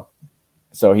Michel.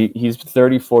 So he's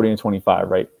 30, 40, and 25,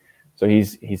 right? So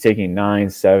he's taking 9,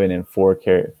 7, and 4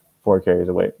 carries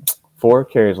away. 4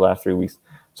 carries the last 3 weeks.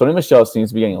 Sony Michel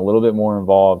seems to be getting a little bit more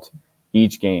involved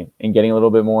each game and getting a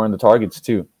little bit more in the targets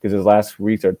too, because his last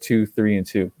weeks are 2, 3, and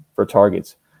 2 for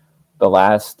targets.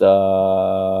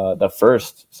 The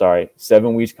first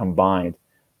 7 weeks combined,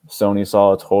 Sony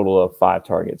saw a total of 5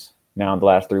 targets. Now in the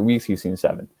last 3 weeks, he's seen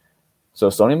 7. So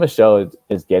Sony Michel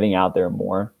is getting out there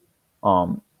more.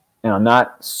 And I'm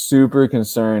not super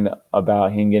concerned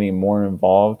about him getting more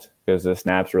involved because the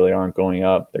snaps really aren't going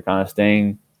up. They're kind of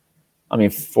staying. I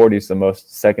mean, 40 is the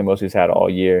second most he's had all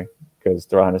year because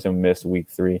Darrell Henderson missed week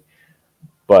 3.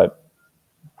 But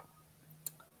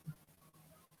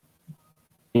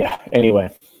yeah,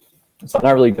 anyway. So I'm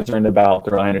not really concerned about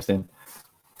Darrell Henderson.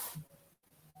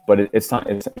 But it's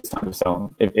time to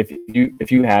sell him.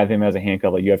 If you have him as a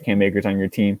handcuff, like you have Cam Akers on your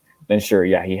team, then sure,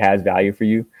 yeah, he has value for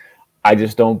you. I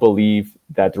just don't believe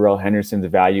that Darrell Henderson's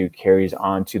value carries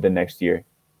on to the next year.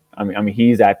 I mean,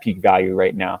 he's at peak value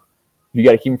right now. You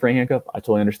got to keep him for a handcuff. I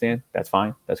totally understand. That's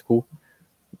fine. That's cool.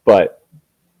 But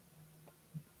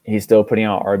he's still putting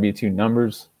out RB2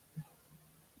 numbers.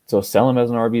 So sell him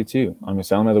as an RB2. I mean,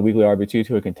 sell him as a weekly RB2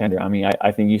 to a contender. I mean,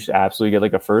 I think you should absolutely get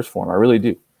like a first for him. I really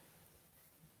do.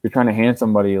 You're trying to hand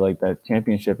somebody like that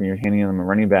championship and you're handing them a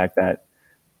running back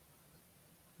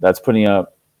that's putting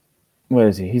up, what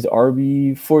is he? He's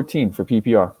RB14 for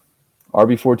PPR.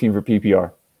 RB14 for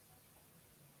PPR.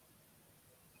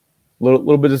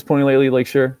 Little bit disappointing lately, like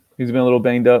sure. He's been a little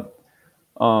banged up.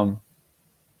 But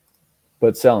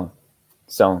sell him.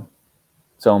 Sell him.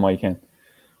 Sell him while you can.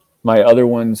 My other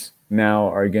ones now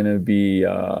are going to be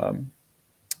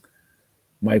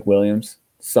Mike Williams.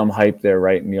 Some hype there,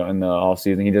 right, in the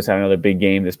offseason. He just had another big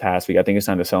game this past week. I think it's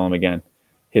time to sell him again.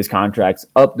 His contract's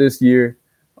up this year.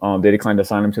 They declined to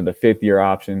sign him to the 5th-year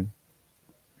option.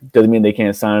 Doesn't mean they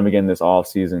can't sign him again this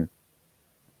offseason.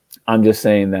 I'm just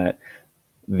saying that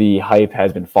the hype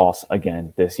has been false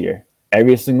again this year.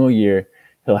 Every single year,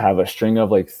 he'll have a string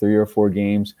of like 3 or 4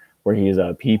 games where he's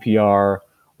a PPR,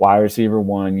 wide receiver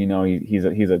 1. You know, he's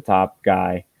a top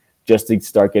guy just to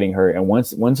start getting hurt. And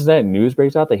once that news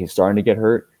breaks out that he's starting to get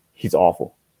hurt, he's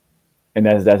awful. And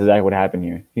that's exactly what happened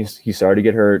here. He started to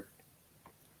get hurt,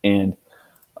 and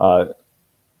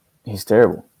he's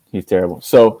terrible. He's terrible.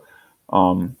 So,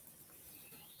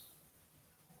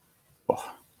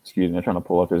 excuse me, I'm trying to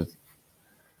pull up his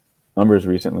numbers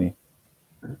recently.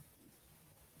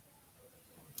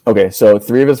 Okay, so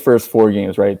 3 of his first 4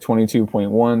 games, right?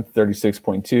 22.1,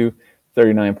 36.2,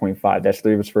 39.5. That's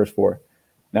 3 of his first 4.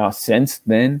 Now, since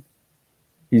then,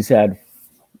 he's had,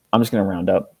 I'm just going to round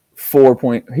up,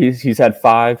 he's had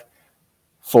 5,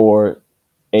 4,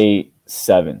 8,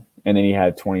 7. And then he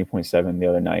had 20.7 the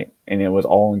other night. And it was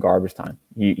all in garbage time.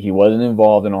 He wasn't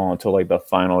involved at all until like the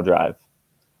final drive.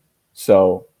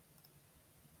 So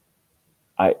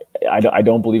I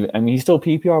don't believe it. I mean, he's still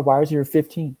PPR wide receiver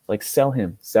 15. Like, sell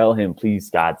him. Sell him. Please,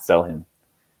 God, sell him.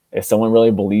 If someone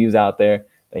really believes out there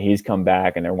that he's come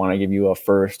back and they want to give you a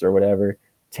first or whatever,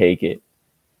 take it.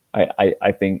 I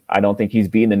don't think he's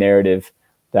beating the narrative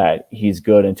that he's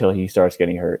good until he starts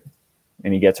getting hurt.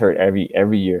 And he gets hurt every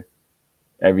year.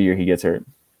 Every year he gets hurt.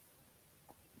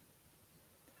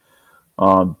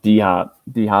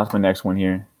 D-Hop's my next one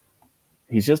here.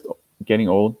 He's just getting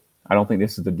old. I don't think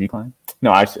this is the decline.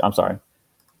 No, I'm sorry.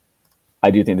 I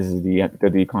do think this is the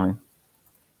decline.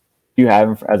 If you have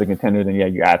him as a contender, then yeah,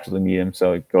 you absolutely need him.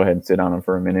 So go ahead and sit on him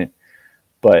for a minute.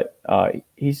 But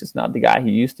he's just not the guy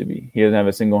he used to be. He doesn't have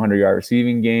a single 100-yard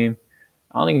receiving game.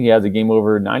 I don't think he has a game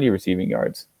over 90 receiving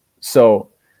yards. So,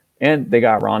 and they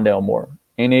got Rondale Moore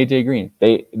and AJ Green.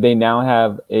 They now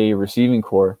have a receiving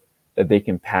core that they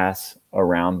can pass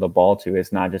around the ball to.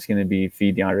 It's not just going to be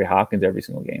feed DeAndre Hopkins every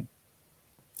single game.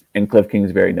 And Cliff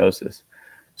Kingsbury knows this.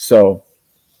 So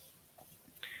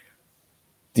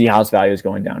D-Hop's value is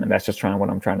going down, and that's just what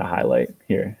I'm trying to highlight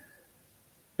here.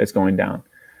 It's going down.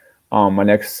 My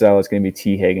next sell is going to be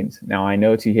T. Higgins. Now I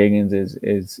know T. Higgins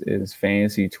is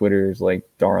fantasy Twitter's like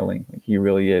darling. Like, he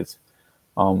really is.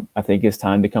 I think it's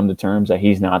time to come to terms that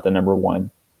he's not the number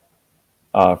one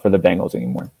for the Bengals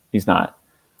anymore. He's not.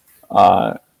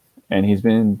 And he's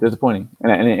been disappointing.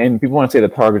 And people want to say the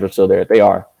targets are still there. They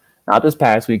are. Not this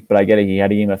past week, but I get it. He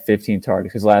had a game of 15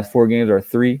 targets. His last 4 games are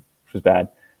 3, which was bad.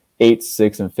 8,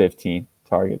 6, and 15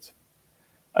 targets.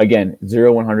 Again,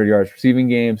 0 100 yards receiving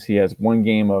games. He has 1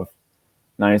 game of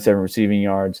 97 receiving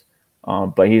yards.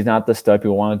 But he's not the stud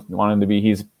people want him to be.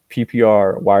 He's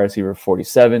PPR wide receiver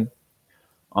 47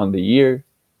 on the year.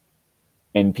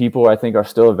 And people, I think, are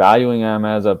still valuing him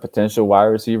as a potential wide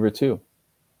receiver too.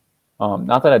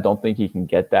 Not that I don't think he can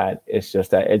get that. It's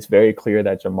just that it's very clear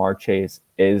that Jamar Chase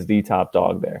is the top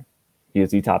dog there. He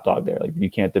is the top dog there. Like, you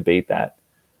can't debate that.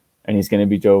 And he's going to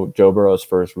be Joe Burrow's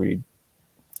first read.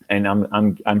 And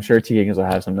I'm sure T. Higgins will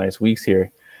have some nice weeks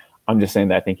here. I'm just saying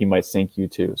that I think he might sink you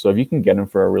too. So if you can get him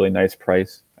for a really nice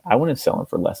price, I wouldn't sell him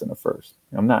for less than a first.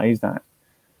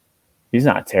 He's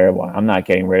not terrible. I'm not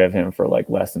getting rid of him for like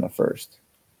less than a first.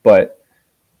 But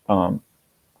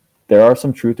there are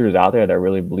some truthers out there that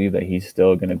really believe that he's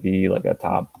still going to be like a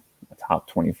top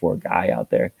 24 guy out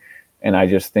there. And I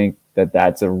just think that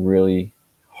that's a really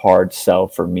hard sell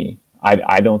for me.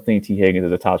 I don't think T. Higgins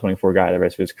is a top 24 guy the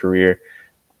rest of his career.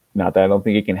 Not that I don't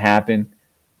think it can happen.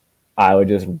 I would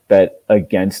just bet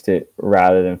against it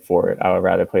rather than for it. I would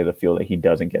rather play the field that he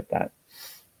doesn't get that.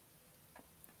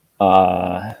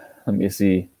 Let me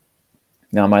see.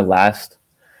 Now, my last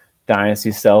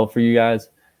dynasty sell for you guys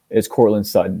is Courtland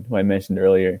Sutton, who I mentioned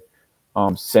earlier.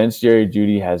 Since Jerry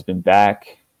Jeudy has been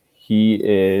back, he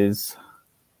is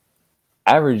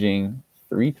averaging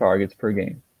 3 targets per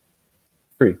game.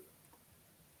 3.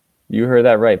 You heard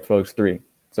that right, folks. 3.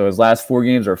 So his last 4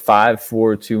 games are 5,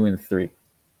 4, 2, and 3.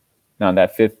 Now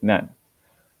that 5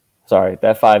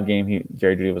 game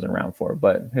Jerry Jeudy wasn't around for,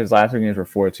 but his last 3 games were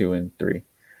 4, 2, and 3.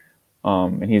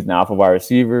 And he's an alpha wide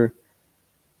receiver,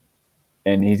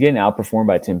 and he's getting outperformed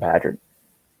by Tim Patrick.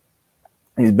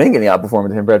 He's been getting outperformed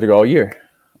by Tim Patrick all year.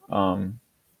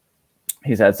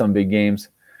 He's had some big games.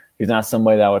 He's not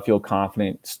somebody that I would feel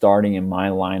confident starting in my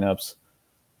lineups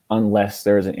unless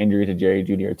there's an injury to Jerry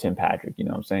Jeudy or Tim Patrick. You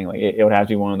know what I'm saying? Like, it would have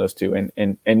to be one of those two.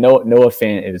 And Noah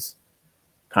Fant is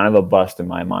kind of a bust in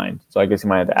my mind. So I guess you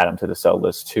might have to add him to the sell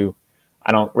list too.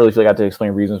 I don't really feel like I have to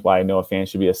explain reasons why Noah Fant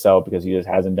should be a sell, because he just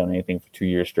hasn't done anything for 2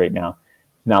 years straight now.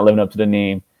 He's not living up to the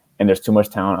name, and there's too much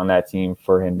talent on that team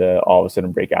for him to all of a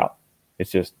sudden break out. It's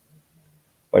just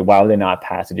like, why would they not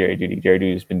pass to Jerry Jeudy? Jerry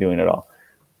Jeudy's been doing it all.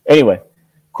 Anyway,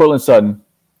 Courtland Sutton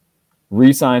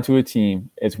re-signed to a team.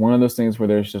 It's one of those things where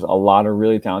there's just a lot of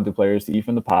really talented players to eat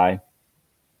from the pie.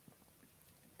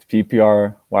 It's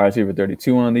PPR wide receiver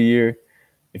 32 on the year.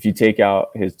 If you take out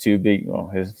his 2 big,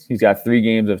 he's got 3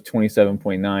 games of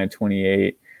 27.9,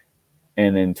 28,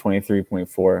 and then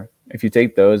 23.4. If you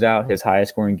take those out, his highest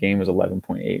scoring game was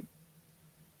 11.8.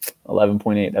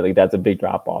 11.8. I think that's a big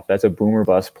drop off. That's a boomer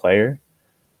bust player,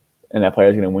 and that player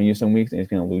is going to win you some weeks and he's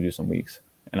going to lose you some weeks.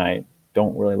 And I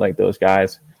don't really like those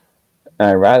guys. And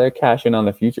I'd rather cash in on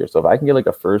the future. So if I can get like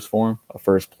a first form, a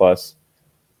first plus,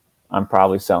 I'm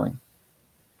probably selling.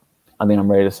 I think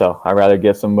I'm ready to sell. I'd rather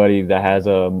get somebody that has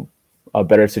a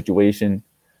better situation,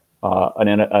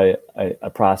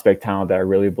 a prospect talent that I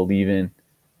really believe in,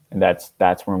 and that's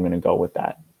where I'm going to go with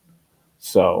that.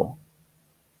 So,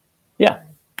 yeah,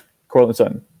 Courtland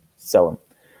Sutton, sell him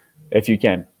if you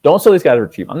can. Don't sell these guys for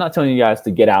cheap. I'm not telling you guys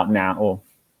to get out now. Well,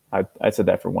 I said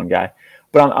that for one guy,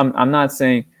 but I'm not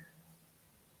saying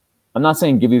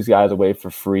give these guys away for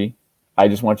free. I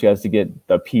just want you guys to get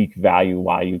the peak value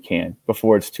while you can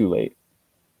before it's too late.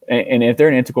 And if they're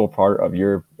an integral part of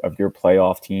your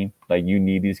playoff team, like you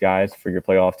need these guys for your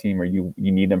playoff team, or you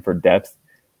need them for depth,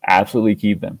 absolutely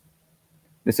keep them.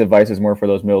 This advice is more for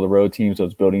those middle of the road teams,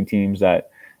 those building teams that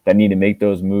need to make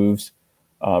those moves.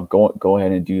 Go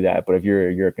ahead and do that. But if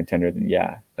you're a contender, then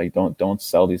yeah, like don't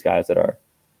sell these guys that are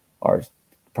are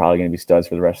probably going to be studs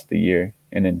for the rest of the year.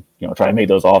 And then, try to make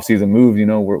those off-season moves,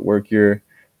 work your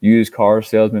used car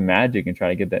salesman magic and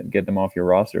try to get them off your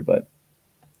roster. But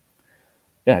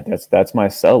yeah, that's my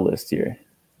sell list here.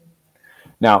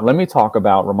 Now, let me talk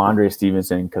about Ramondre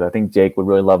Stevenson, because I think Jake would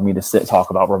really love me to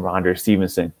talk about Ramondre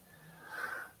Stevenson.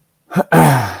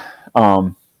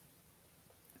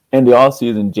 In the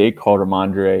offseason, Jake called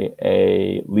Ramondre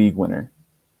a league winner,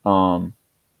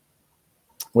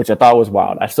 which I thought was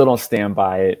wild. I still don't stand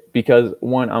by it because,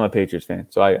 one, I'm a Patriots fan,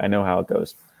 so I know how it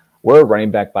goes. We're a running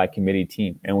back by committee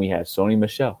team, and we had Sony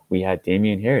Michel, we had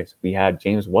Damian Harris, we had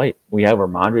James White, we have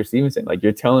Ramondre Stevenson. Like,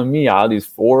 you're telling me out of these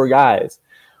 4 guys,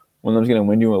 one of them's going to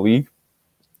win you a league?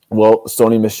 Well,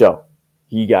 Sony Michel,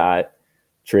 he got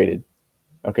traded.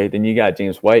 Okay, then you got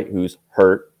James White, who's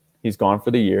hurt. He's gone for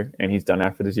the year, and he's done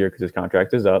after this year because his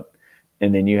contract is up.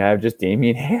 And then you have just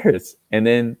Damian Harris, and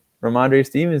then Ramondre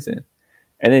Stevenson.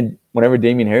 And then whenever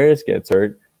Damian Harris gets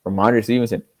hurt, Ramondre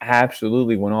Stevenson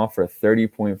absolutely went off for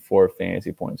 30.4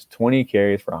 fantasy points, 20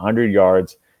 carries for 100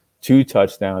 yards, 2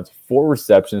 touchdowns, 4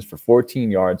 receptions for 14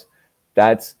 yards.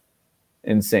 That's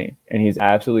insane. And he's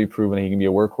absolutely proven that he can be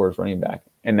a workhorse running back.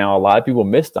 And now a lot of people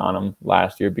missed on him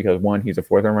last year because, one, he's a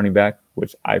 4th-round running back,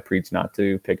 which I preach not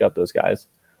to pick up those guys.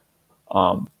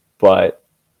 But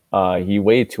he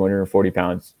weighed 240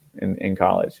 pounds in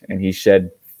college, and he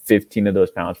shed 15 of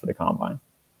those pounds for the combine.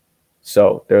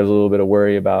 So there's a little bit of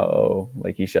worry about,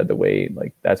 he shed the weight.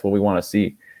 Like, that's what we want to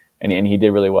see. And he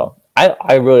did really well.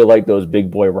 I really like those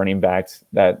big boy running backs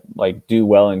that, do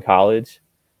well in college,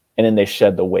 and then they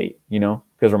shed the weight,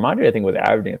 Because Ramondre, I think, was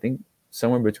averaging,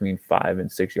 somewhere between 5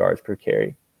 and 6 yards per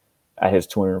carry at his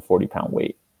 240-pound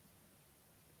weight.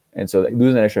 And so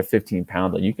losing that extra 15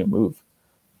 pounds, you can move.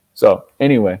 So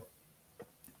anyway,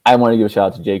 I want to give a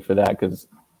shout out to Jake for that, because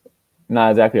not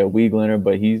exactly a weed winner,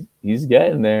 but he's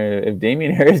getting there. If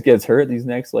Damian Harris gets hurt these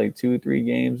next 2-3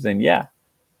 games, then yeah,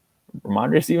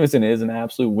 Ramondre Stevenson is an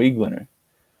absolute weed winner.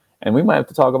 And we might have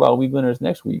to talk about weed winners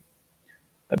next week.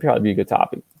 That'd probably be a good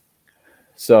topic.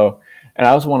 So, and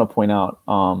I also want to point out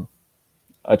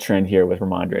a trend here with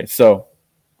Ramondre. So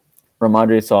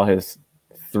Ramondre saw his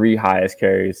 3 highest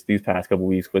carries these past couple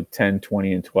weeks with 10,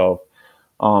 20, and 12.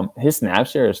 His snap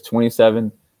share is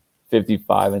 27,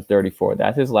 55, and 34.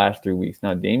 That's his last 3 weeks.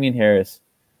 Now, Damian Harris,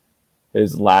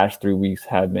 his last 3 weeks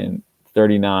have been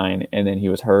 39, and then he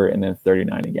was hurt, and then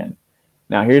 39 again.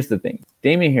 Now, here's the thing.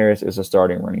 Damian Harris is a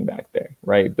starting running back there,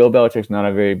 right? Bill Belichick's not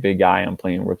a very big guy on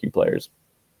playing rookie players.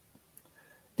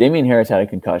 Damian Harris had a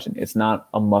concussion. It's not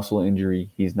a muscle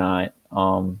injury. He's not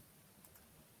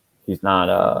he's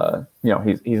not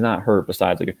hurt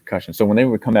besides a concussion. So when they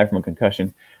would come back from a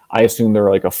concussion, I assume they're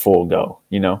a full go,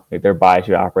 their body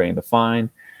should be operating fine,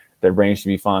 their brain should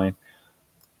be fine.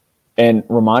 And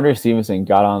Ramondre Stevenson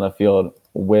got on the field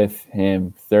with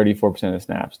him 34% of the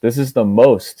snaps. This is the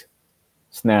most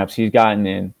snaps he's gotten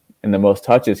in and the most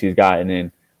touches he's gotten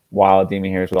in while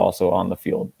Damian Harris was also on the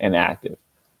field and active.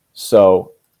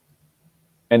 So,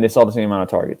 and they saw the same amount of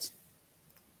targets.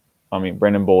 I mean,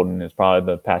 Brandon Bolden is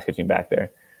probably the pass catching back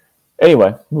there.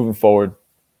 Anyway, moving forward,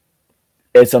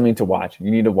 it's something to watch.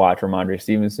 You need to watch Ramondre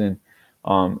Stevenson.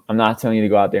 I'm not telling you to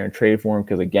go out there and trade for him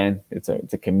because, again, it's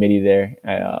a committee there.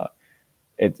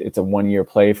 It's a 1-year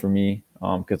play for me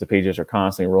because the Patriots are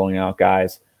constantly rolling out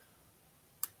guys.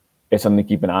 It's something to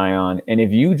keep an eye on. And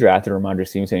if you drafted Ramondre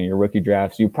Stevenson in your rookie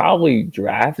drafts, you probably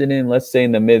drafted him, let's say,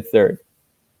 in the mid-3rd.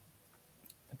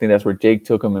 I think that's where Jake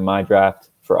took him in my draft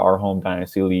for our home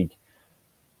dynasty league.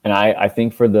 And I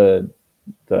think for the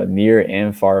near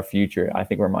and far future, I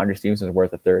think Ramondre Stevenson is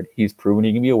worth a 3rd. He's proven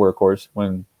he can be a workhorse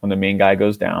when the main guy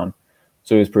goes down.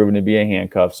 So he's proven to be a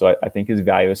handcuff. So I think his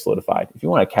value is solidified. If you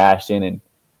want to cash in and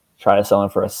try to sell him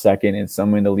for a 2nd, and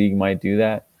someone in the league might do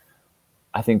that,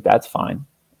 I think that's fine.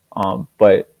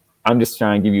 But I'm just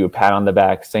trying to give you a pat on the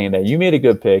back saying that you made a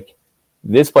good pick.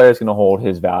 This player is going to hold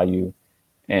his value.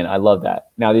 And I love that.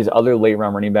 Now, these other late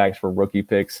round running backs for rookie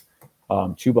picks,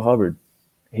 Chuba Hubbard,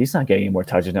 he's not getting any more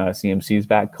touches now that CMC's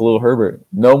back. Khalil Herbert,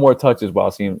 no more touches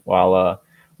while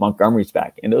Montgomery's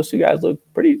back. And those 2 guys look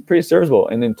pretty serviceable.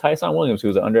 And then Tyson Williams, who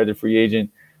was an undrafted free agent,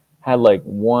 had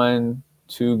 1-2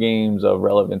 games of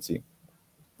relevancy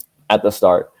at the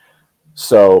start.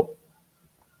 So,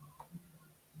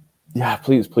 yeah,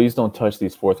 please don't touch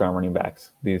these 4th-round running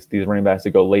backs. These running backs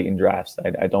that go late in drafts.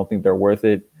 I don't think they're worth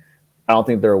it. I don't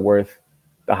think they're worth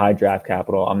the high draft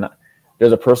capital.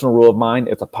 There's a personal rule of mine.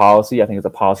 It's a policy. I think it's a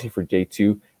policy for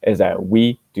J2 is that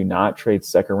we do not trade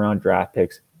 2nd-round draft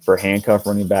picks for handcuff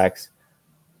running backs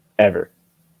ever,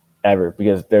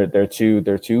 because they're too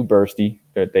bursty.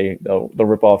 They'll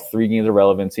rip off 3 games of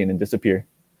relevancy and then disappear.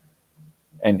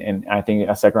 and I think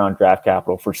a second round draft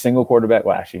capital for single quarterback,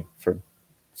 well, actually for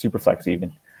super flex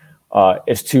even,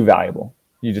 is too valuable.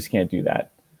 You just can't do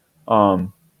that.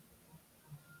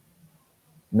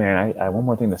 Man, I one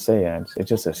more thing to say, and it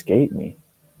just escaped me.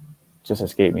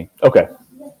 Okay.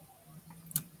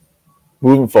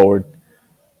 Moving forward.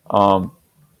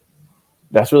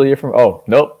 That's really it from. Oh,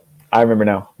 nope. I remember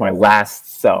now. My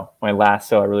last sell I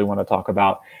really want to talk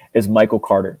about is Michael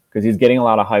Carter, because he's getting a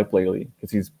lot of hype lately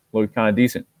because he's looked kind of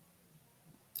decent.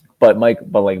 But Mike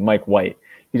White,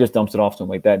 he just dumps it off to him,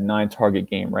 like that 9 target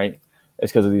game, right?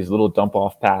 It's because of these little dump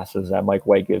off passes that Mike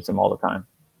White gives him all the time.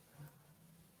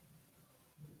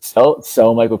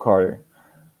 Sell Michael Carter.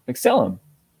 Sell him.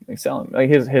 Like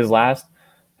his last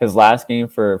game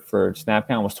for snap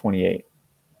count was 28.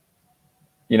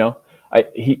 You know,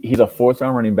 he's a 4th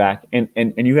round running back, and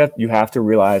you have to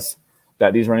realize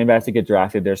that these running backs that get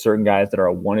drafted, there's certain guys that are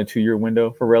a 1 to 2 year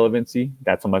window for relevancy.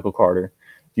 That's a Michael Carter.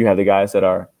 You have the guys that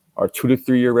are 2 to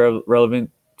 3 year relevant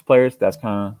players. That's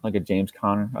kind of like a James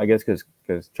Conner, I guess,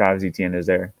 because Travis Etienne is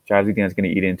there. Travis Etienne is going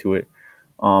to eat into it.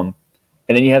 And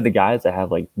then you have the guys that have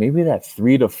like maybe that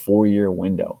 3 to 4 year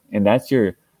window, and that's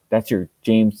your Jonathan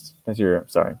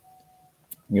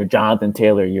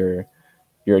Taylor, your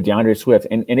DeAndre Swift,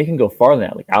 and it can go farther than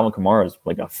that. Like Alvin Kamara is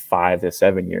like a 5 to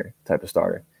 7 year type of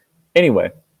starter.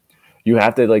 Anyway, you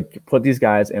have to like put these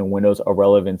guys in windows of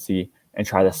relevancy and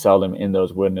try to sell them in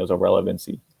those windows of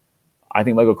relevancy. I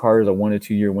think Michael Carter is a 1 to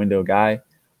 2 year window guy.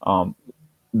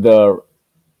 The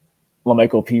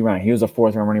LaMichael P. Ryan, he was a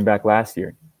 4th round running back last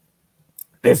year.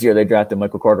 This year they drafted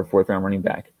Michael Carter, 4th round running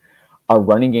back. Our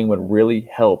running game would really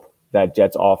help that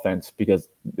Jets offense because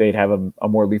they'd have a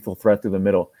more lethal threat through the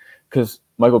middle. Because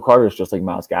Michael Carter is just like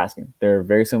Myles Gaskin. They're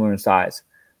very similar in size.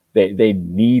 They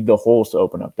need the holes to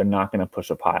open up. They're not going to push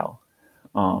a pile.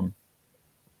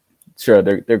 Sure,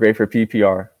 they're great for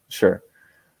PPR, sure.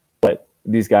 But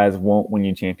these guys won't win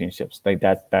you championships. Like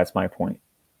that's my point.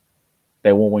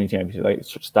 They won't win you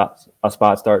championships. Like a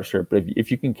spot start, sure. But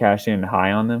if you can cash in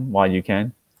high on them while you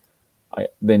can,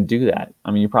 then do that.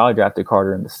 I mean, you probably drafted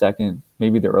Carter in the 2nd,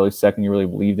 maybe the early 2nd. You really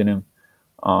believed in him,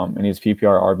 and his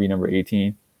PPR RB number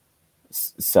 18.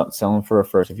 Sell him for a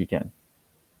 1st if you can.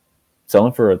 Sell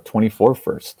him for a 24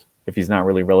 first if he's not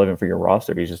really relevant for your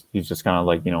roster. He's just kind of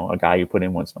like, you know, a guy you put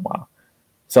in once in a while.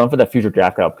 Sell him for that future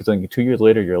draft capital, because like 2 years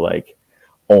later you're like,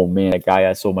 oh man, that guy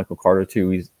I sold Michael Carter to,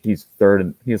 he's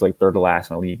like third to last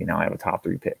in the league, and now I have a top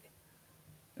 3 pick.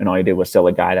 And all you did was sell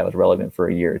a guy that was relevant for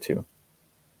a year or two.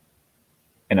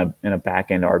 And a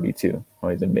back end RB2. Oh,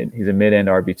 he's a mid end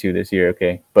RB2 this year,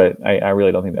 okay. But I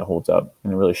really don't think that holds up,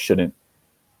 and it really shouldn't,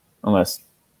 unless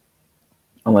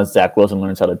Zach Wilson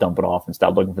learns how to dump it off and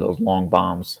stop looking for those long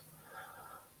bombs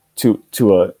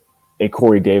to a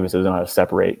Corey Davis that doesn't know how to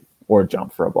separate or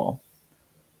jump for a ball.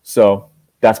 So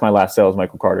that's my last sell is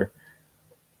Michael Carter.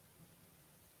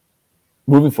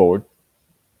 Moving forward,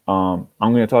 I'm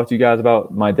going to talk to you guys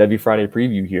about my Devy Friday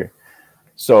preview here.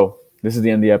 So this is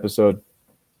the end of the episode.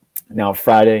 Now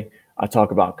Friday, I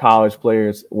talk about college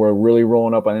players. We're really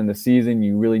rolling up on the end of the season.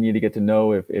 You really need to get to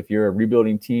know if you're a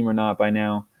rebuilding team or not by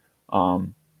now.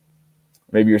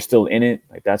 Maybe you're still in it.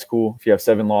 Like, that's cool. If you have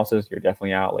 7 losses, you're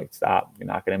definitely out. Like, stop. You're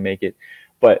not going to make it.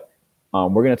 But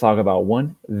we're going to talk about,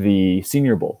 1, the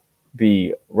Senior Bowl,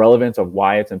 the relevance of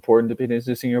why it's important to pay into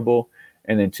the Senior Bowl.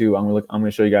 And then 2, I'm going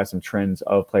to show you guys some trends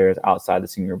of players outside the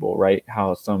Senior Bowl, right?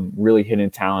 How some really hidden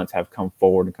talents have come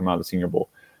forward and come out of the Senior Bowl.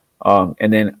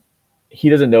 And then he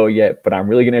doesn't know it yet, but I'm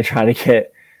really going to try to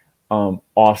get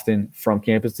Austin from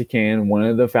Campus to Canton, one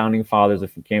of the founding fathers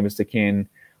of Campus to Canton.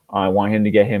 I want him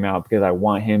to get him out because I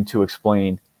want him to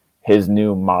explain his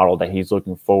new model that he's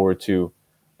looking forward to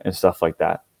and stuff like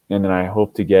that. And then I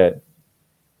hope to get,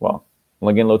 well, I'm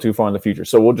getting a little too far in the future.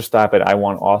 So we'll just stop it. I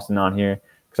want Austin on here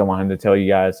because I want him to tell you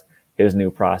guys his new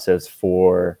process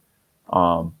for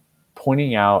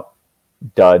pointing out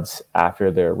duds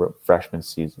after their freshman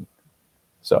season.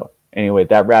 So anyway,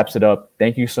 that wraps it up.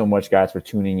 Thank you so much, guys, for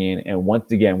tuning in. And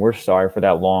once again, we're sorry for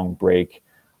that long break.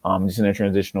 Just in a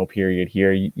transitional period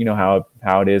here. You know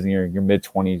how it is in your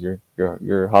mid-20s.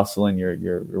 You're hustling.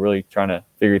 You're really trying to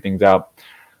figure things out.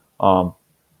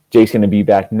 Jake's going to be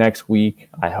back next week,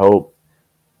 I hope.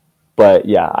 But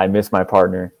yeah, I miss my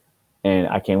partner, and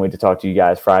I can't wait to talk to you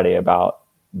guys Friday about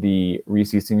the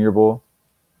Reese Senior Bowl,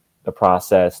 the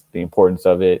process, the importance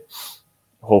of it.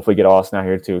 Hopefully, get Austin out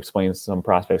here to explain some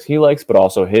prospects he likes, but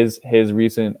also his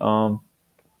recent like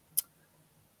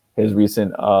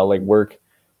work.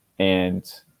 And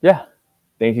yeah,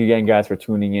 thank you again, guys, for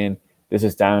tuning in. This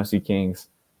is Dynasty Kings.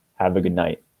 Have a good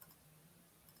night.